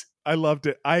it. I loved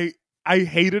it. I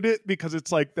hated it because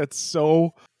it's like,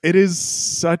 it is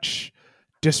such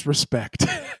disrespect,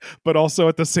 but also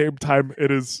at the same time, it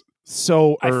is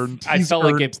so earned. I felt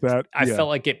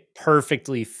like it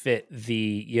perfectly fit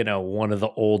the, one of the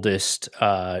oldest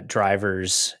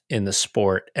drivers in the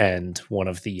sport and one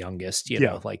of the youngest,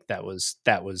 like that was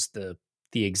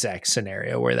the exact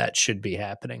scenario where that should be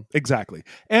happening. Exactly.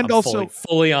 And I'm also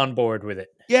fully on board with it.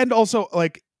 Yeah, and also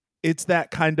like, it's that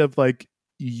kind of like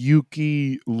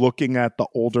Yuki looking at the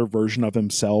older version of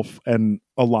himself and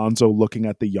Alonso looking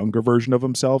at the younger version of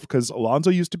himself, because Alonso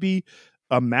used to be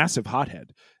a massive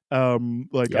hothead, a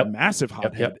massive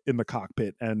hothead in the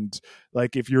cockpit. And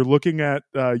like, if you're looking at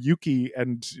Yuki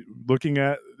and looking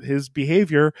at his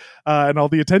behavior and all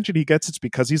the attention he gets, it's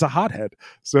because he's a hothead.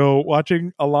 So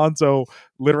watching Alonso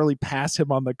literally pass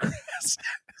him on the grass,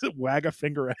 wag a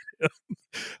finger at him,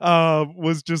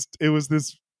 was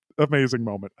this amazing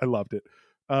moment. I loved it.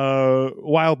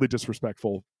 Wildly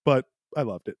disrespectful, but I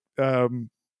loved it. And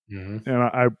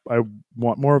I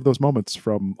want more of those moments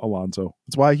from Alonso.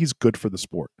 It's why he's good for the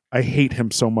sport. I hate him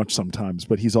so much sometimes,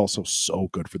 but he's also so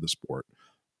good for the sport.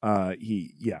 Him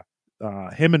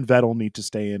and Vettel need to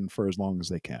stay in for as long as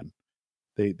they can.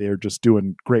 They're just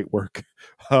doing great work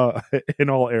in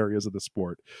all areas of the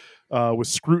sport, with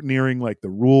scrutineering like the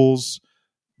rules,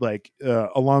 like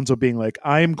Alonso being like,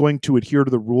 I am going to adhere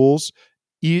to the rules,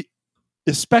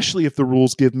 especially if the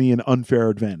rules give me an unfair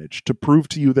advantage, to prove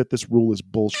to you that this rule is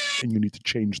bullshit and you need to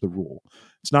change the rule.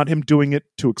 It's not him doing it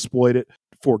to exploit it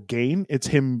for gain. It's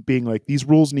him being like, these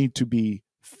rules need to be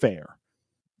fair.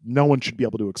 No one should be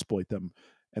able to exploit them.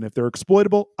 And if they're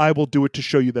exploitable, I will do it to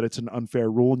show you that it's an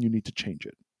unfair rule and you need to change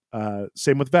it.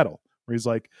 Same with Vettel, where he's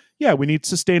like, yeah, we need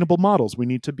sustainable models. We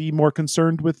need to be more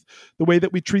concerned with the way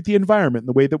that we treat the environment, and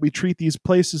the way that we treat these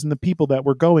places and the people that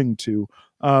we're going to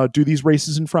do these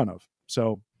races in front of.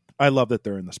 So I love that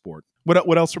they're in the sport.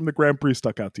 What else from the Grand Prix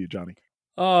stuck out to you, Johnny?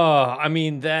 Oh, I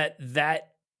mean, that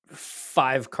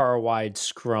 5-car wide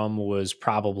scrum was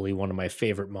probably one of my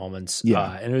favorite moments.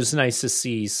 Yeah. And it was nice to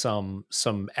see some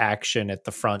action at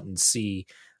the front and see,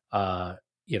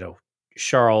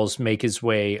 Charles make his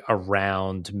way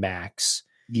around Max,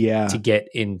 to get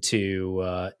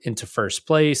into first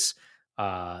place.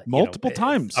 Multiple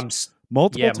times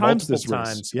this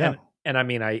race. Yeah. And I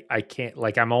mean, I can't,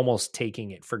 like, I'm almost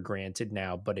taking it for granted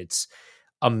now, but it's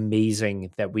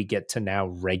amazing that we get to now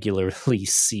regularly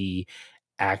see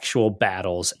actual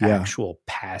battles, actual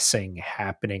passing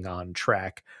happening on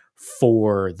track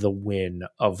for the win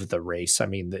of the race. I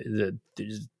mean,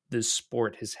 the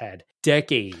sport has had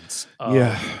decades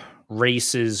of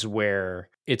races where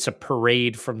it's a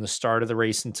parade from the start of the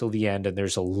race until the end, and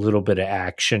there's a little bit of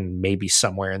action maybe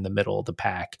somewhere in the middle of the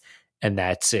pack, and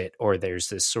that's it. Or there's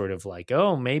this sort of like,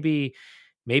 oh, maybe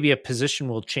a position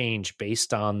will change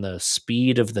based on the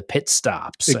speed of the pit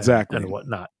stops and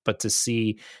whatnot. But to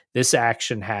see this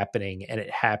action happening, and it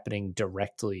happening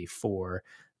directly for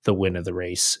the win of the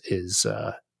race, is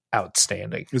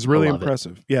outstanding. It's really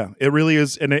impressive. Yeah, it really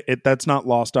is. And it that's not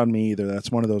lost on me either.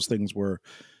 That's one of those things where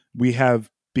we have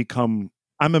become,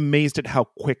 I'm amazed at how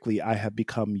quickly I have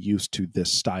become used to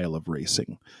this style of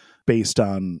racing based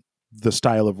on the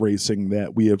style of racing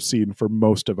that we have seen for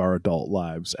most of our adult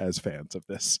lives as fans of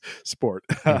this sport.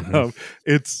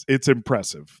 It's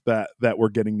impressive that we're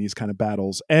getting these kind of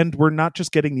battles, and we're not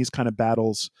just getting these kind of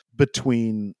battles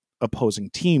between opposing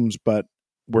teams, but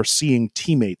we're seeing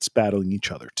teammates battling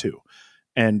each other too.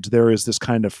 And there is this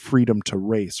kind of freedom to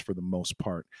race for the most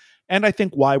part. And I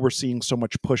think why we're seeing so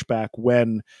much pushback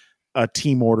when a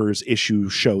team orders issue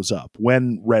shows up,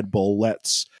 when Red Bull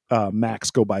lets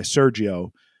Max go by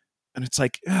Sergio. And it's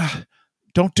like,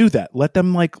 don't do that. Let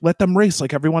them race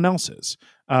like everyone else is.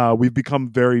 We've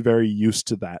become very, very used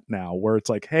to that now, where it's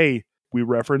like, hey, we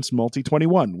referenced Multi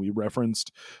 21. We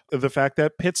referenced the fact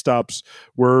that pit stops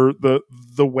were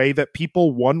the way that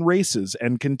people won races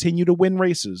and continue to win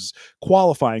races.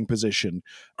 Qualifying position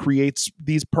creates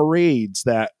these parades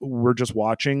that we're just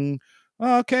watching.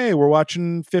 Okay, we're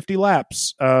watching 50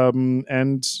 laps,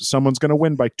 and someone's going to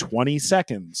win by 20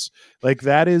 seconds. Like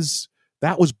that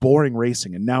was boring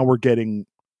racing, and now we're getting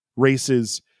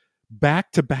races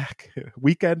back to back,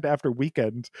 weekend after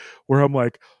weekend, where I'm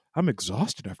like, I'm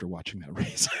exhausted after watching that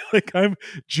race. Like I'm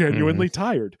genuinely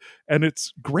tired, and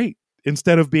it's great.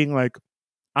 Instead of being like,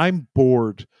 I'm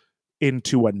bored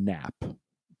into a nap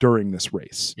during this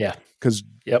race. Yeah. Because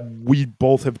we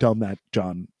both have done that,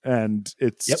 John. And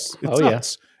it sucks. Yeah.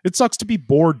 It sucks to be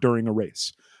bored during a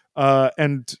race.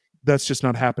 And that's just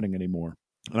not happening anymore.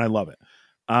 And I love it.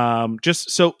 Just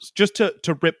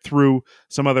to rip through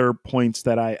some other points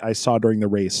that I saw during the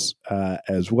race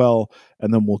as well.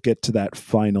 And then we'll get to that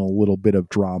final little bit of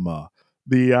drama.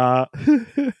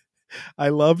 I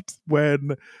loved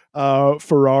when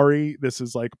Ferrari, this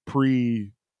is like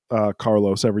pre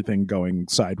Carlos, everything going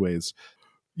sideways.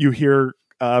 You hear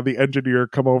the engineer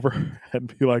come over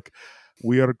and be like,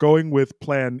 we are going with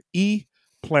plan E,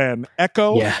 plan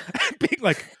Echo. Yeah. Being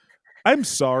like, I'm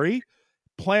sorry,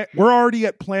 we're already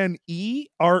at plan E.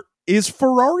 Is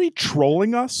Ferrari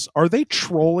trolling us? Are they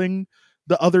trolling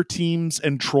the other teams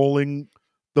and trolling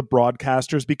the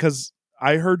broadcasters? Because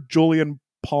I heard Julian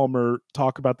Palmer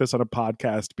talk about this on a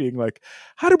podcast, being like,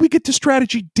 how did we get to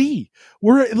strategy D?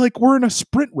 We're in a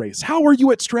sprint race. How are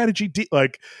you at strategy D?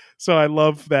 Like, so I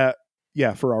love that.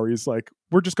 Yeah, Ferrari's like,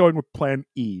 we're just going with plan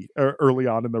E early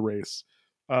on in the race,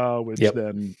 which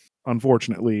then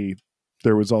unfortunately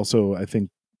there was also, I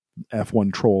think,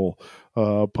 F1 troll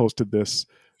posted this.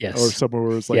 Yes. Or someone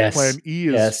was like, plan E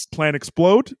is plan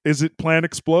explode. Is it plan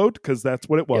explode? Because that's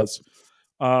what it was.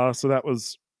 So that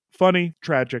was funny,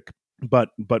 tragic, but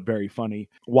very funny.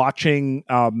 Watching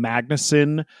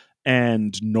Magnussen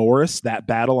and Norris, that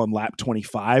battle on lap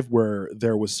 25, where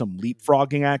there was some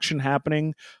leapfrogging action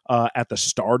happening at the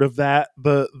start of that,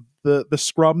 the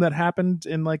scrum that happened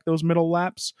in like those middle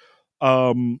laps.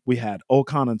 We had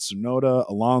Ocon and Tsunoda,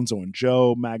 Alonso and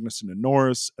Joe, Magnussen and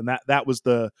Norris, and that was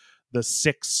the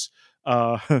six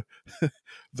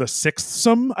the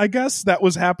sixthsome, I guess, that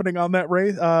was happening on that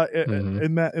race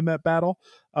in that battle.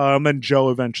 Then Joe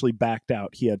eventually backed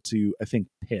out. He had to, I think,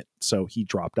 pit, so he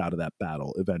dropped out of that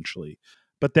battle eventually.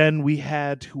 But then we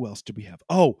had, who else did we have?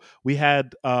 Oh, we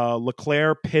had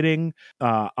Leclerc pitting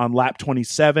on lap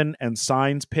 27 and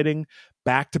Sainz pitting.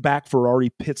 Back-to-back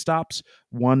Ferrari pit stops,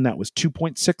 one that was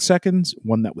 2.6 seconds,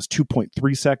 one that was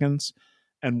 2.3 seconds.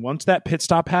 And once that pit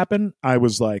stop happened, I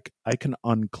was like, I can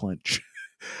unclench.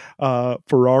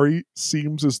 Ferrari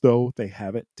seems as though they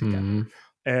have it together.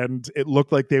 And it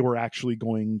looked like they were actually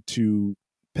going to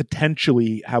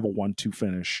potentially have a 1-2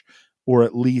 finish, or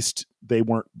at least they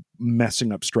weren't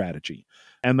messing up strategy.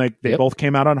 And like they both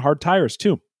came out on hard tires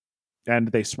too. And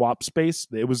they swapped space.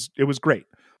 It was great.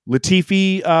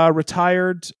 Latifi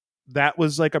retired. That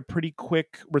was like a pretty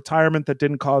quick retirement that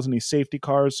didn't cause any safety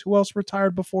cars. Who else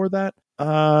retired before that?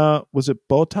 Was it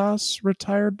Bottas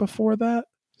retired before that?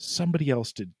 Somebody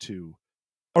else did too.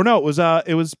 Or no,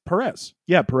 it was Perez.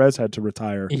 Yeah, Perez had to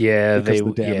retire. Yeah, they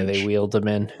wheeled him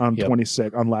in on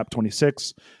 26 on lap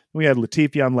 26. We had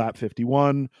Latifi on lap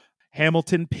 51.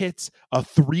 Hamilton pits a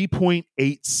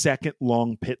 3.8 second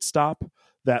long pit stop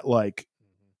that like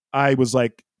I was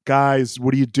like, guys,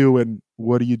 what are you doing?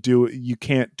 What do you do? You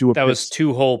can't do a That was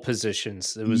 2 whole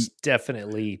positions. It was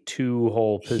definitely 2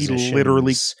 whole positions. He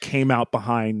literally came out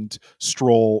behind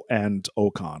Stroll and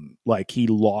Ocon. Like he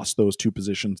lost those 2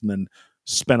 positions and then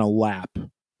spent a lap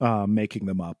making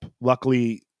them up.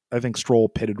 Luckily, I think Stroll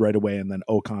pitted right away, and then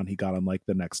Ocon, he got on like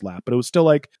the next lap. But it was still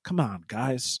like, come on,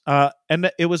 guys.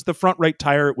 And it was the front right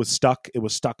tire. It was stuck. It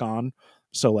was stuck on.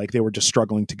 So like they were just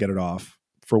struggling to get it off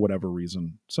for whatever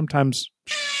reason. Sometimes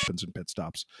happens in pit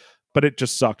stops. But it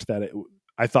just sucked that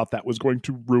I thought that was going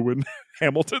to ruin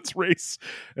Hamilton's race.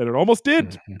 And it almost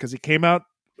did, because he came out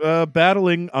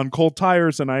battling on cold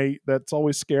tires, and that's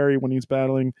always scary when he's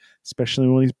battling, especially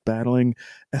when he's battling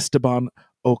Esteban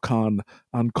Ocon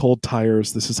on cold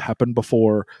tires. This has happened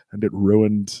before, and it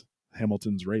ruined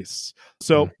Hamilton's race.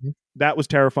 So that was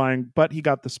terrifying, but he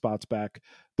got the spots back.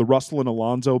 The Russell and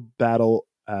Alonso battle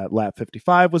at lap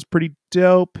 55 was pretty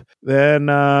dope. Then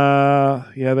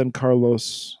then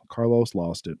Carlos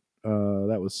lost it.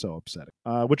 That was so upsetting.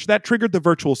 Which that triggered the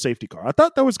virtual safety car. I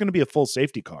thought that was going to be a full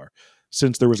safety car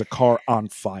since there was a car on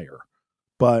fire.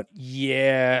 But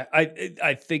yeah,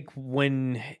 I think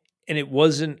and it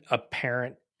wasn't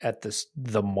apparent at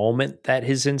the moment that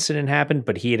his incident happened,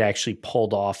 but he had actually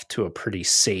pulled off to a pretty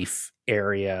safe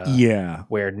area. Yeah.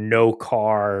 Where no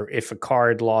car, if a car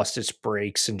had lost its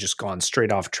brakes and just gone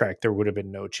straight off track, there would have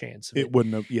been no chance of it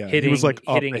wouldn't have. Yeah, hitting, he was like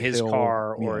hitting up a his hill,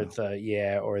 car or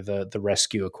the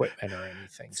rescue equipment or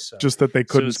anything. So just that they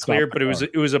couldn't. So it was clear, but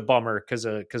it was a bummer because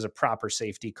a proper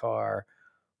safety car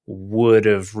would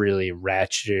have really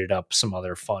ratcheted up some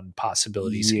other fun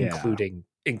possibilities,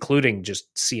 including just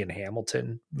seeing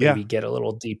Hamilton maybe get a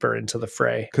little deeper into the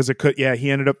fray. Because it could, he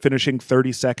ended up finishing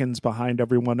 30 seconds behind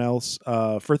everyone else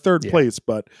for third place.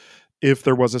 But if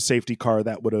there was a safety car,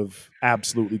 that would have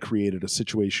absolutely created a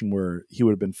situation where he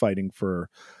would have been fighting for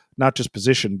not just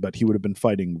position, but he would have been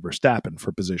fighting Verstappen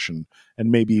for position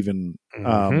and maybe even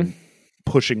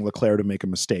pushing Leclerc to make a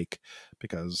mistake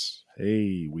because,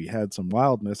 hey, we had some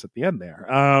wildness at the end there.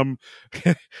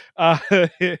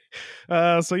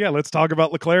 So yeah, let's talk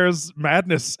about Leclerc's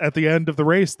madness at the end of the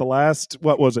race. The last,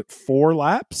 what was it, 4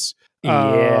 laps?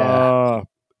 Yeah.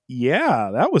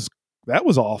 That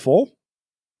was awful.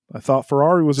 I thought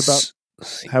Ferrari was about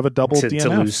have a double to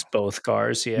DNF. Lose both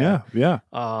cars. Yeah.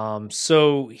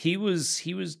 So he was,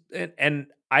 and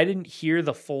I didn't hear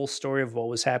the full story of what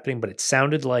was happening, but it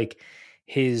sounded like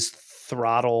his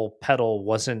throttle pedal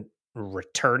wasn't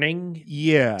returning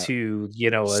to,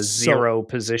 a zero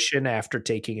position after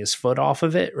taking his foot off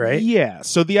of it. Right. Yeah.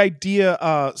 So the idea,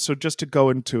 so just to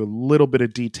go into a little bit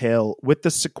of detail with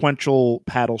the sequential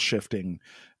paddle shifting,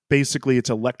 basically it's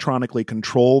electronically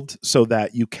controlled so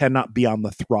that you cannot be on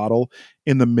the throttle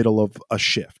in the middle of a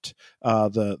shift.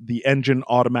 The engine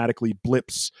automatically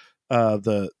blips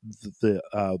the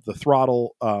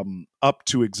throttle up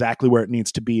to exactly where it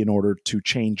needs to be in order to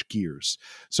change gears.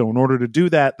 So in order to do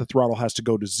that, the throttle has to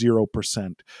go to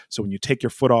 0%. So when you take your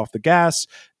foot off the gas,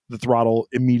 the throttle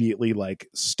immediately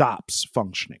stops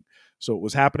functioning. So what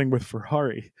was happening with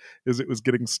Ferrari is it was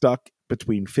getting stuck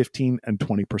between 15 and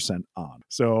 20% on.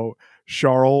 So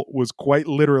Charles was quite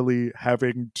literally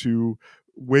having to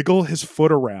wiggle his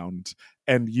foot around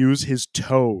and use his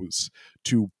toes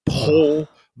to pull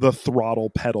the throttle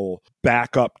pedal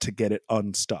back up to get it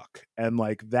unstuck. And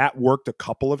that worked a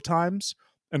couple of times.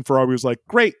 And Ferrari was like,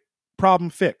 great,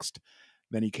 problem fixed.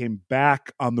 Then he came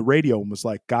back on the radio and was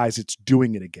like, guys, it's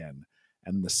doing it again.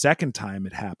 And the second time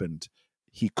it happened,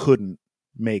 he couldn't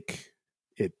make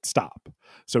it stop.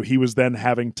 So he was then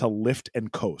having to lift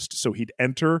and coast. So he'd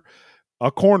enter a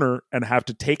corner and have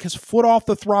to take his foot off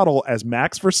the throttle as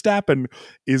Max Verstappen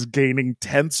is gaining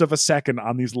tenths of a second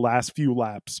on these last few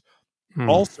laps.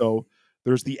 Also,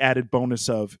 there's the added bonus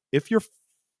of if your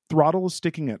throttle is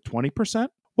sticking at 20%,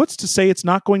 what's to say it's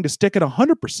not going to stick at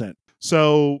 100%?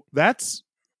 So that's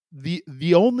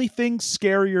the only thing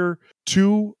scarier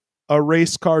to a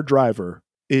race car driver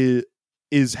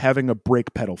is having a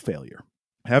brake pedal failure.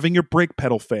 Having your brake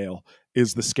pedal fail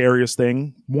is the scariest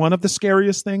thing. One of the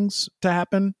scariest things to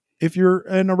happen if you're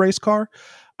in a race car.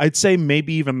 I'd say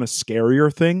maybe even the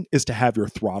scarier thing is to have your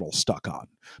throttle stuck on,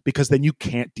 because then you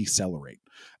can't decelerate.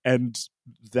 And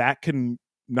that can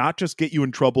not just get you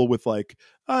in trouble with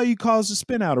you caused a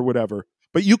spin out or whatever,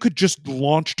 but you could just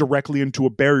launch directly into a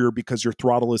barrier because your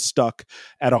throttle is stuck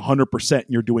at 100% and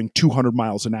you're doing 200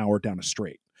 miles an hour down a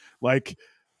straight.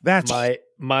 That's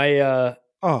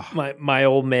my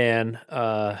old man.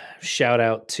 Shout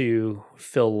out to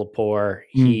Phil Lepore.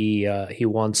 He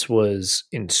once was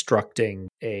instructing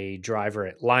a driver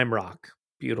at Lime Rock,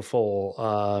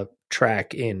 beautiful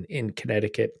track in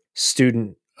Connecticut.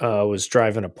 Student was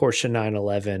driving a Porsche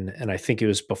 911, and I think it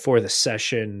was before the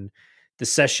session. The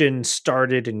session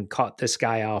started and caught this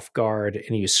guy off guard,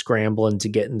 and he was scrambling to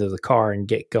get into the car and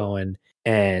get going.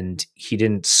 And he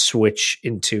didn't switch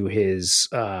into his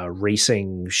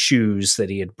racing shoes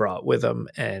that he had brought with him,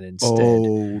 and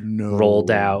instead rolled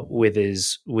out with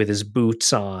his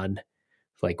boots on,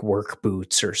 like work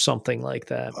boots or something like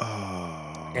that.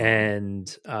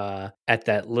 And at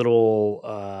that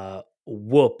little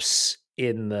whoops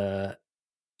in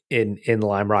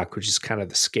Lime Rock, which is kind of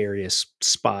the scariest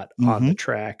spot on the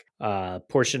track,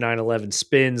 Porsche 911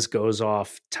 spins, goes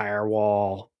off tire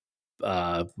wall.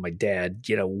 My dad,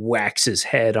 whacks his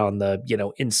head on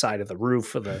the, inside of the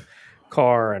roof of the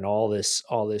car and all this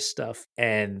stuff.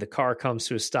 And the car comes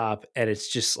to a stop, and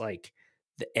it's just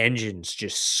the engine's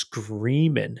just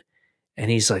screaming. And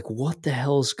he's like, what the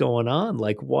hell's going on?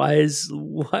 Why is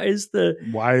the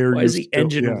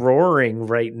engine roaring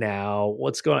right now?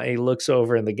 What's going on? And he looks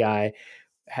over, and the guy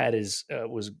had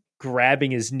was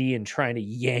grabbing his knee and trying to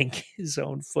yank his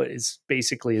own foot. Is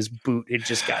basically his boot had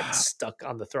just gotten stuck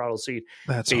on the throttle. So he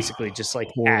basically just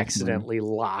accidentally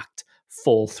locked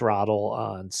full throttle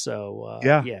on. So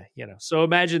so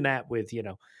imagine that with,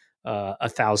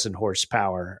 1,000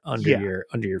 horsepower under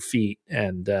your feet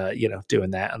and,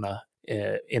 doing that on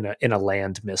in a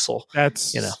land missile.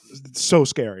 That's, you know, so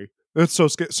scary. That's so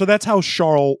scary. So that's how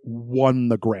Charles won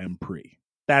the Grand Prix.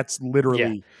 That's yeah.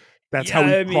 literally, that's Yeah, how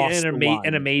he I mean, crossed the line.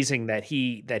 and amazing that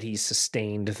he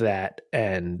sustained that,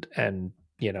 and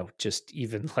just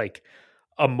even like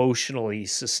emotionally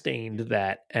sustained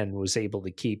that, and was able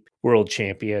to keep world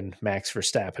champion Max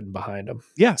Verstappen behind him.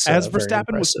 Yeah, It's as very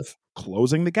Verstappen was impressive.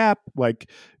 closing the gap, like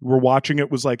we're watching,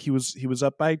 it was like he was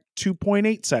up by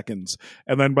 2.8 seconds,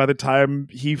 and then by the time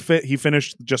he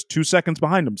finished just 2 seconds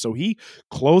behind him. So he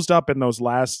closed up in those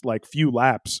last like few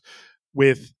laps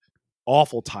with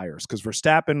awful tires, because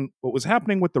Verstappen, what was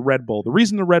happening with the Red Bull, the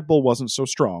reason the Red Bull wasn't so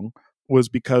strong was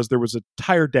because there was a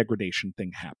tire degradation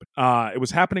thing happen. It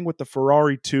was happening with the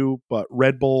Ferrari too, but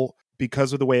Red Bull,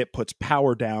 because of the way it puts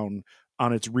power down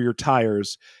on its rear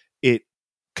tires, it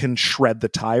can shred the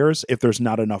tires if there's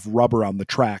not enough rubber on the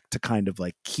track to kind of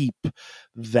like keep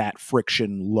that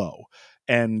friction low.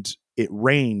 And it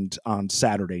rained on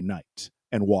Saturday night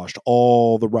and washed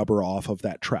all the rubber off of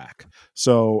that track.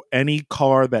 So any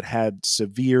car that had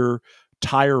severe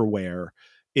tire wear,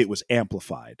 it was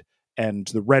amplified. And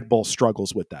the Red Bull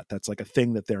struggles with that. That's like a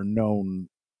thing that they're known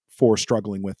for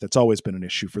struggling with. That's always been an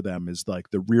issue for them, is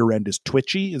like the rear end is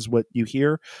twitchy, is what you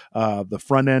hear. The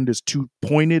front end is too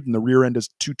pointed and the rear end is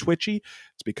too twitchy.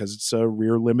 It's because it's a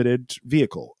rear limited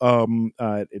vehicle.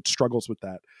 It struggles with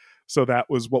that. So that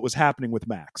was what was happening with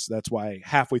Max. That's why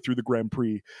halfway through the Grand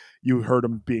Prix, you heard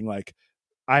him being like,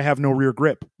 I have no rear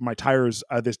grip. My tires,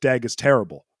 this deg is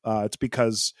terrible. It's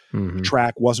because the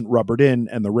track wasn't rubbered in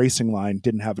and the racing line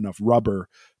didn't have enough rubber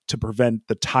to prevent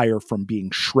the tire from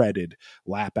being shredded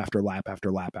lap after lap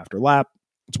after lap after lap.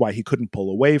 It's why he couldn't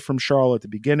pull away from Charles at the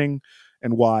beginning,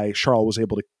 and why Charles was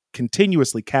able to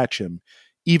continuously catch him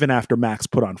even after Max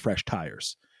put on fresh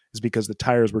tires, is because the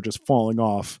tires were just falling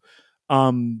off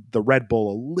the Red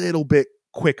Bull a little bit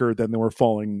quicker than they were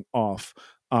falling off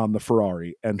on the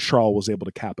Ferrari, and Charles was able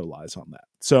to capitalize on that.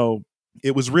 So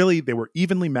it was really, they were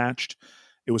evenly matched.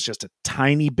 It was just a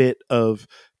tiny bit of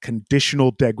conditional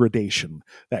degradation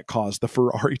that caused the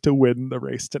Ferrari to win the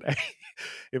race today.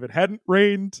 If it hadn't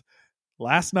rained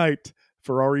last night,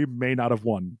 Ferrari may not have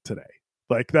won today.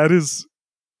 Like, that is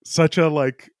such a,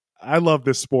 like, I love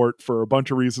this sport for a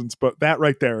bunch of reasons, but that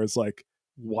right there is like,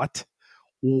 what?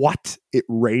 It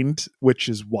rained, which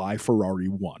is why Ferrari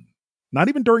won. Not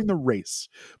even during the race,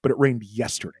 but it rained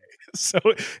yesterday. So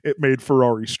it made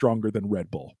Ferrari stronger than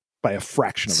Red Bull by a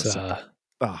fraction of a second.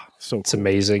 So it's cool.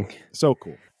 Amazing. So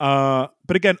cool.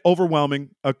 But again, overwhelming,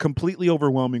 a completely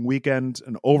overwhelming weekend,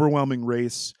 an overwhelming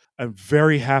race. I'm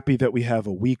very happy that we have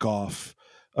a week off.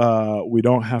 We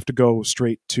don't have to go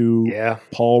straight to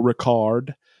Paul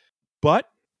Ricard. But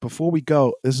before we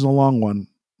go, this is a long one,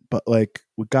 but like,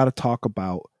 we got to talk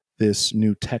about this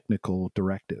new technical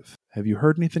directive. Have you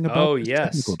heard anything about this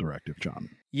technical directive, John?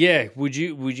 Yeah. Would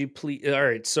you please? All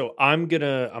right. So I'm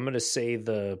gonna say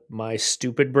my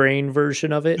stupid brain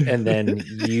version of it, and then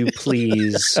you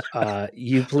please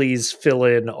fill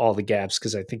in all the gaps,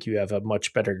 because I think you have a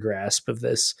much better grasp of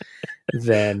this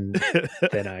than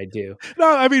I do. No,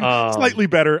 I mean, slightly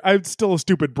better. I'm still a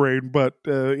stupid brain, but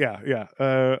yeah.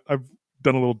 I've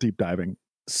done a little deep diving.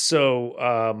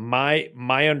 So my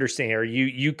understanding, or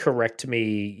you correct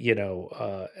me,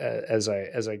 as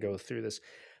I go through this,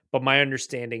 but my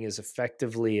understanding is,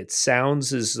 effectively, it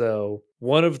sounds as though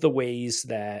one of the ways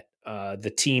that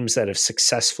the teams that have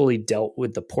successfully dealt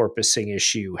with the porpoising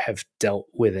issue have dealt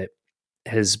with it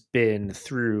has been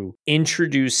through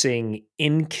introducing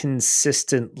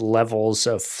inconsistent levels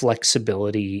of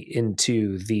flexibility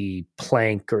into the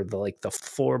plank, or the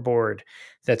floorboard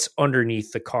that's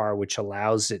underneath the car, which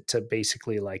allows it to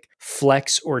basically like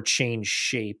flex or change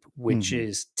shape, which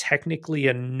is technically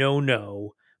a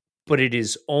no-no, but it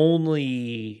is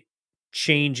only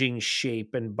changing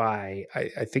shape, and by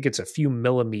I think it's a few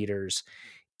millimeters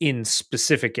in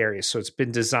specific areas. So it's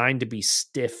been designed to be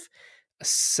stiff,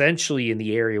 essentially in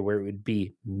the area where it would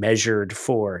be measured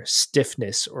for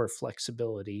stiffness or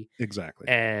flexibility. Exactly.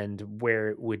 And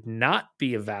where it would not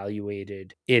be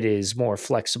evaluated, it is more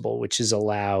flexible, which has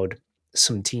allowed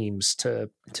some teams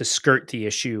to skirt the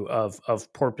issue of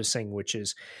porpoising, which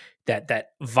is that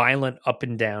violent up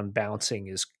and down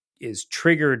bouncing is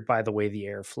triggered by the way the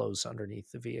air flows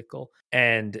underneath the vehicle.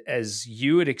 And as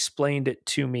you had explained it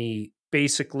to me,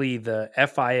 basically the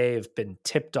FIA have been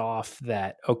tipped off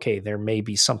that, okay, there may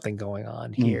be something going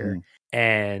on here.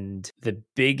 And the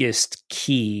biggest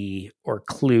key or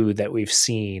clue that we've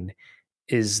seen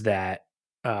is that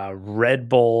Red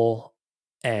Bull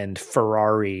and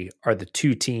Ferrari are the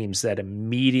two teams that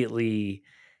immediately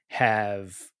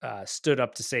have stood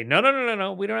up to say,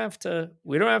 no, we don't have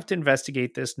to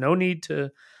investigate this. No need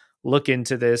to look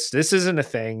into this. This isn't a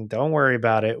thing. Don't worry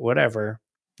about it. Whatever.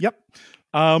 Yep.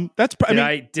 That's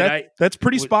that's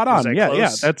pretty spot on. Yeah.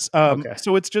 Close? That's Okay.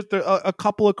 So it's just a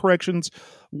couple of corrections.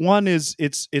 One is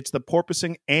it's the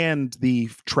porpoising and the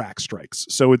track strikes.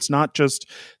 So it's not just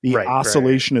the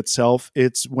oscillation itself.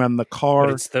 It's when the car,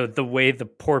 but it's the way the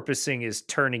porpoising is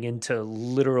turning into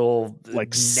literal like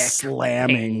neck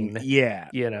slamming. pain, yeah.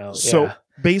 So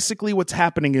basically what's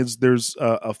happening is there's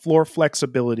a floor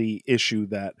flexibility issue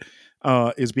that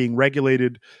is being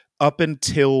regulated up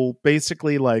until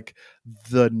basically like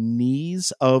the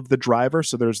knees of the driver.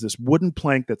 So there's this wooden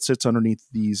plank that sits underneath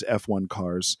these F1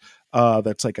 cars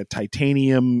that's like a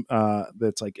titanium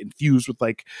that's like infused with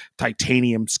like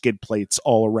titanium skid plates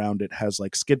all around it. Has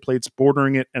like skid plates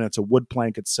bordering it, and it's a wood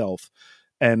plank itself.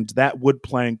 And that wood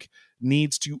plank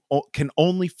can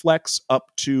only flex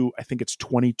up to, I think it's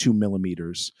 22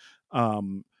 millimeters.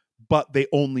 But they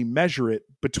only measure it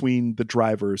between the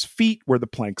driver's feet where the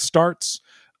plank starts.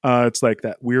 It's like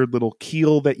that weird little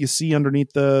keel that you see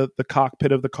underneath the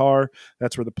cockpit of the car.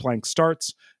 That's where the plank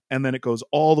starts. And then it goes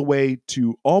all the way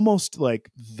to almost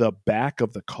like the back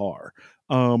of the car.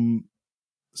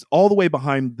 All the way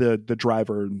behind the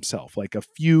driver himself. Like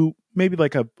maybe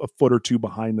like a foot or two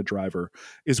behind the driver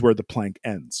is where the plank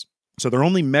ends. So they're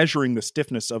only measuring the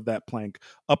stiffness of that plank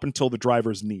up until the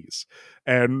driver's knees.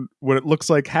 And what it looks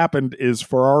like happened is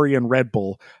Ferrari and Red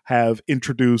Bull have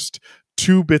introduced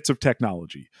two bits of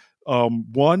technology.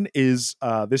 One is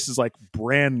this is like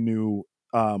brand new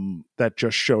that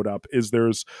just showed up, is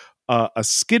there's a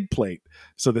skid plate.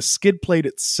 So the skid plate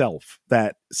itself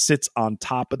that sits on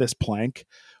top of this plank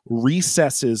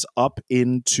recesses up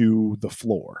into the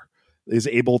floor, is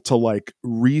able to like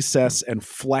recess and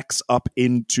flex up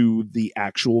into the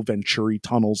actual Venturi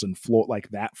tunnels and floor, like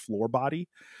that floor body.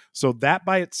 So that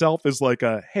by itself is like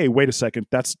hey, wait a second,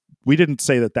 we didn't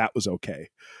say that was okay.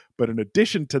 But in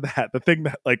addition to that, the thing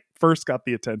that like first got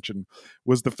the attention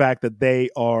was the fact that they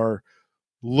are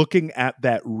looking at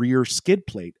that rear skid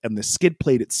plate, and the skid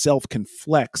plate itself can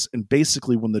flex. And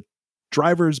basically when the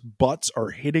drivers' butts are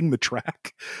hitting the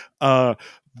track,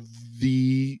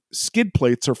 the skid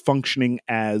plates are functioning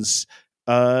as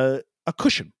a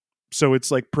cushion. So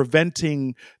it's like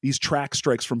preventing these track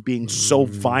strikes from being so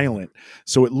violent.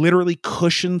 So it literally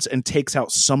cushions and takes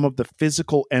out some of the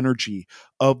physical energy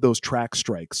of those track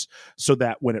strikes, so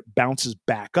that when it bounces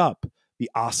back up, the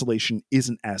oscillation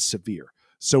isn't as severe.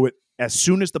 So as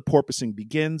soon as the porpoising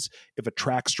begins, if a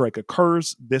track strike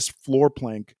occurs, this floor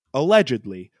plank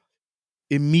allegedly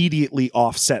immediately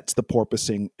offsets the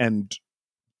porpoising and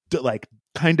like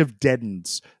kind of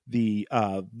deadens the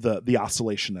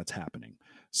oscillation that's happening.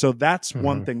 So that's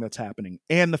one thing that's happening.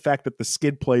 And the fact that the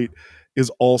skid plate is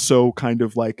also kind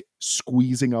of like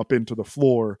squeezing up into the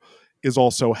floor is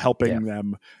also helping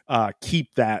them keep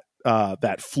that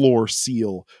floor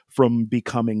seal from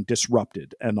becoming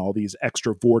disrupted, and all these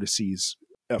extra vortices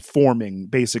forming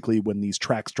basically when these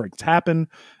track strikes happen,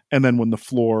 and then when the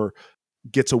floor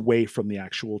gets away from the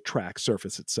actual track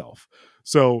surface itself.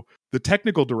 So the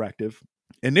technical directive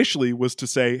initially was to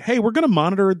say, hey, we're going to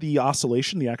monitor the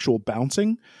oscillation, the actual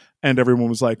bouncing. And everyone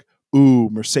was like, ooh,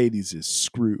 Mercedes is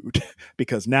screwed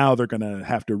because now they're going to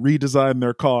have to redesign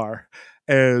their car.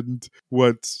 And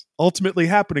what's ultimately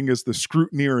happening is the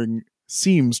scrutineering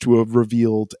seems to have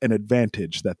revealed an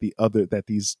advantage that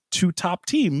these two top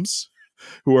teams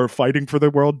who are fighting for the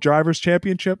World Drivers'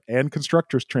 Championship and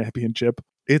Constructors' Championship,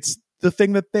 it's the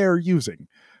thing that they're using.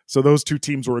 So those two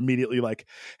teams were immediately like,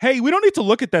 hey, we don't need to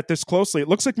look at that this closely. It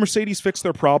looks like Mercedes fixed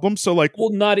their problem. So like,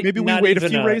 maybe we wait a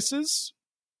few races.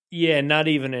 Yeah, not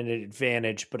even an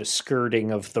advantage, but a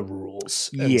skirting of the rules.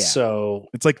 And so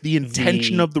it's like the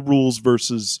intention of the rules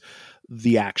versus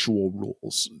the actual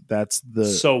rules.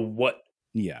 So what?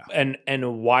 Yeah. And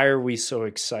why are we so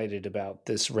excited about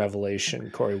this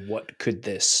revelation, Corey? What could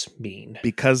this mean?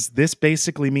 Because this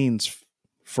basically means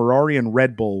Ferrari and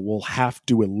Red Bull will have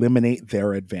to eliminate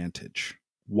their advantage,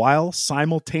 while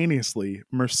simultaneously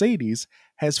Mercedes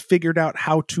has figured out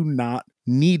how to not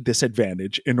need this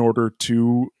advantage in order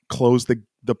to close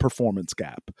the performance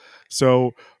gap.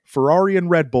 So Ferrari and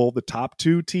Red Bull, the top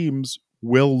two teams,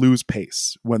 will lose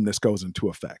pace when this goes into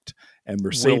effect. And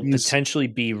Mercedes will potentially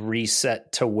be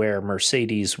reset to where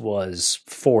Mercedes was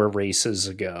 4 races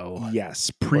ago.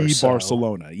 Yes,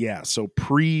 pre-Barcelona. So. Yeah, so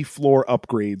pre-floor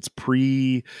upgrades,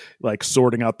 like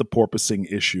sorting out the porpoising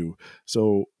issue.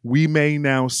 So we may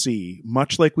now see,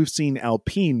 much like we've seen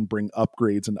Alpine bring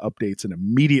upgrades and updates and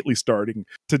immediately starting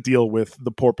to deal with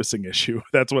the porpoising issue.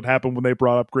 That's what happened when they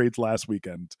brought upgrades last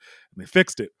weekend, and they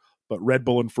fixed it. but Red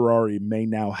Bull and Ferrari may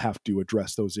now have to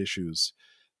address those issues.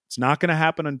 It's not going to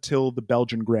happen until the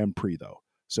Belgian Grand Prix, though.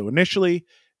 So initially,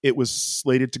 it was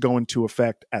slated to go into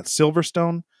effect at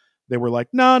Silverstone. They were like,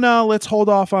 no, let's hold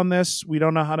off on this. We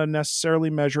don't know how to necessarily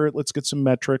measure it. Let's get some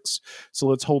metrics. So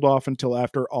let's hold off until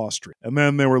after Austria. And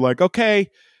then they were like, okay,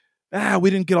 we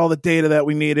didn't get all the data that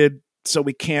we needed, so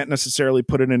we can't necessarily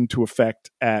put it into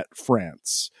effect at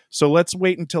France. So let's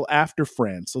wait until after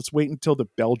France. Let's wait until the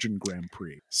Belgian Grand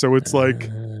Prix. So it's like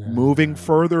moving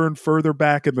further and further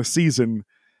back in the season,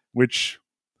 which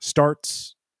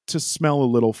starts to smell a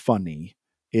little funny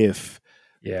if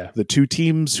the two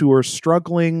teams who are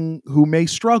struggling, who may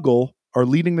struggle, are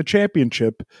leading the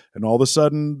championship, and all of a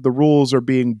sudden the rules are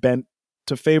being bent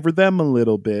to favor them a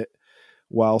little bit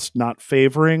whilst not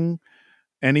favoring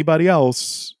anybody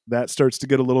else. That starts to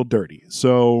get a little dirty.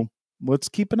 So let's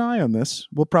keep an eye on this.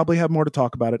 We'll probably have more to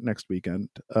talk about it next weekend.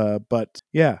 But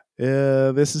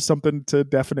this is something to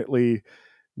definitely,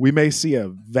 we may see a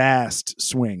vast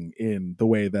swing in the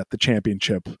way that the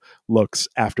championship looks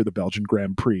after the Belgian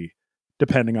Grand Prix,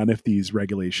 depending on if these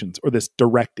regulations or this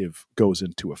directive goes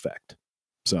into effect.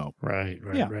 So right.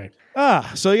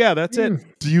 So that's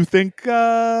it. Do you think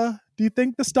the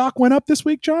stock went up this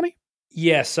week, Johnny?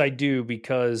 Yes, I do,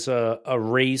 because a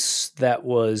race that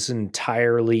was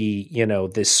entirely,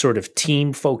 this sort of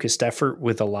team-focused effort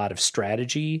with a lot of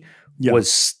strategy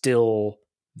was still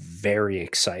very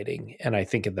exciting. And I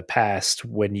think in the past,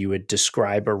 when you would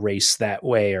describe a race that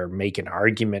way or make an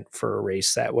argument for a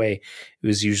race that way, it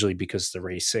was usually because the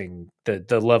racing,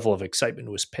 the level of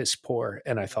excitement was piss poor.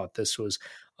 And I thought this was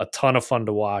a ton of fun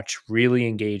to watch, really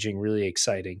engaging, really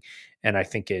exciting. And I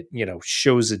think it,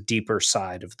 shows a deeper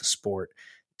side of the sport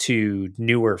to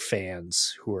newer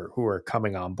fans who are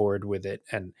coming on board with it.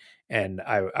 And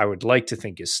I would like to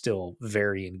think is still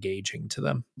very engaging to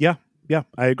them. Yeah,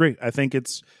 I agree. I think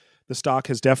the stock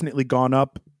has definitely gone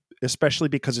up, especially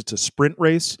because it's a sprint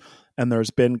race, and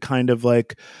there's been kind of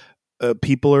like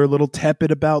people are a little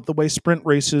tepid about the way sprint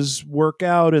races work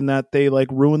out and that they like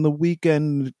ruin the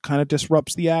weekend, kind of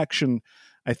disrupts the action.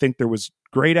 I think there was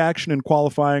great action in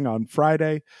qualifying on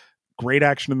Friday, great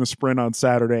action in the sprint on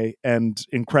Saturday, and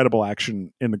incredible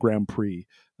action in the Grand Prix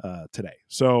today.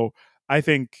 So I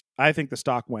think the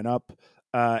stock went up.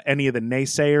 Any of the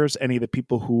naysayers, any of the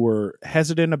people who were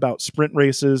hesitant about sprint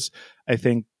races, I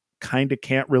think kind of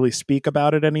can't really speak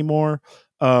about it anymore.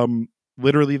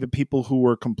 Literally the people who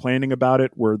were complaining about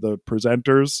it were the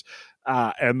presenters,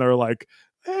 and they're like,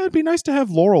 it'd be nice to have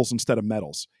laurels instead of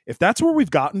medals. If that's where we've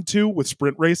gotten to with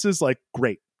sprint races, like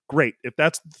great. If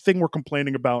that's the thing we're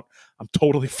complaining about, I'm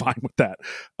totally fine with that.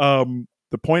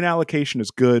 The point allocation is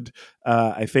good.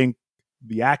 I think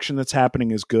the action that's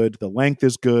happening is good. The length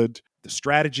is good. The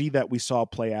strategy that we saw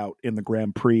play out in the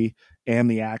Grand Prix and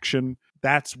the action,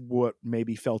 that's what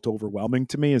maybe felt overwhelming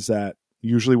to me, is that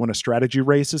usually when a strategy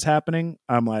race is happening,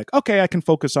 I'm like, okay, I can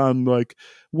focus on like,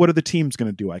 what are the teams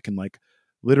going to do? I can like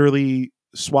literally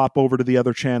swap over to the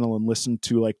other channel and listen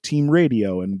to like team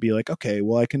radio and be like, okay,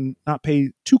 well, I can not pay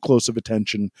too close of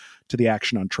attention to the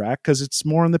action on track because it's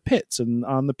more on the pits and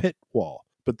on the pit wall.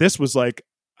 But this was like,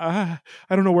 I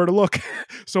don't know where to look.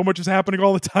 So much is happening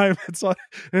all the time.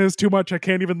 It's too much. I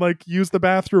can't even like use the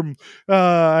bathroom.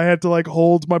 I had to like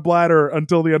hold my bladder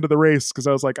until the end of the race because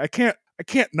I was like, I can't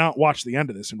not watch the end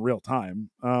of this in real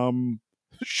time.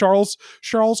 Charles'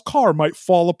 car might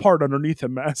fall apart underneath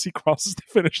him as he crosses the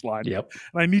finish line. Yep.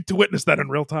 And I need to witness that in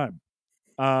real time.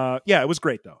 It was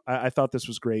great though. I thought this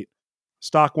was great.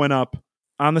 Stock went up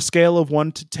on the scale of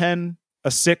 1 to 10,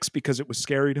 a 6 because it was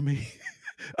scary to me.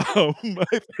 I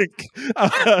think,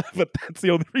 but that's the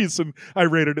only reason I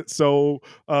rated it so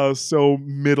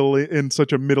middling, in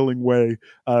such a middling way,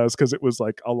 is because it was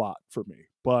like a lot for me,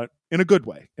 but in a good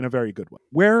way, in a very good way.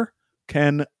 Where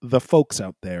can the folks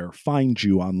out there find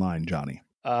you online, Johnny?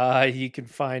 You can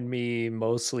find me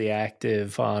mostly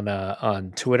active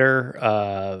on Twitter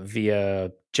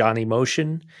via Johnny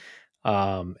Motion.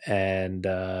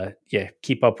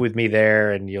 Keep up with me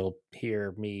there and you'll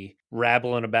hear me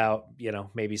rabbling about,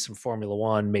 maybe some Formula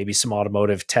One, maybe some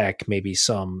automotive tech, maybe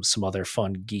some other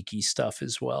fun geeky stuff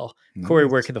as well. Nice. Corey,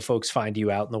 where can the folks find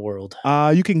you out in the world?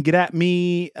 You can get at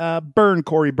me. Byrne,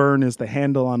 Corey Byrne is the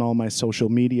handle on all my social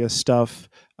media stuff.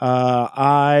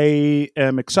 I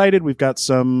am excited. We've got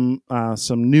some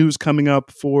news coming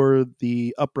up for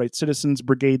the Upright Citizens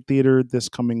Brigade Theater this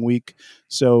coming week.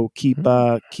 So keep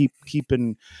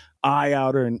an eye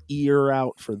out or an ear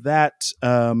out for that.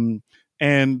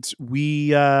 And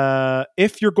we,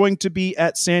 if you're going to be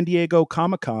at San Diego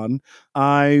Comic-Con,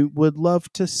 I would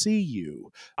love to see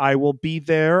you. I will be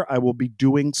there. I will be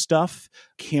doing stuff.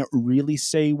 Can't really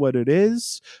say what it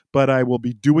is, but I will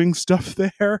be doing stuff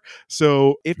there.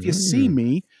 So if you see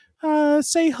me,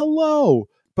 say hello,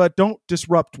 but don't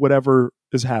disrupt whatever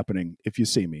is happening if you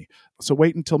see me. So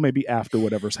wait until maybe after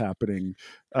whatever's happening.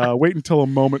 Wait until a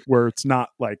moment where it's not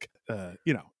like,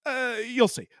 you'll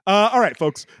see. All right,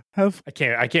 folks. I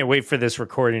can't wait for this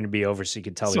recording to be over so you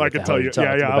can tell me. So what I can tell you.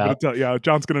 Yeah, I'm going to tell you. Yeah,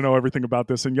 John's going to know everything about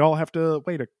this, and y'all have to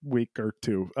wait a week or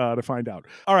two to find out.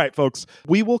 All right, folks.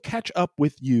 We will catch up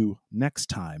with you next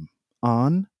time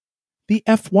on the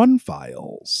F1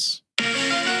 Files.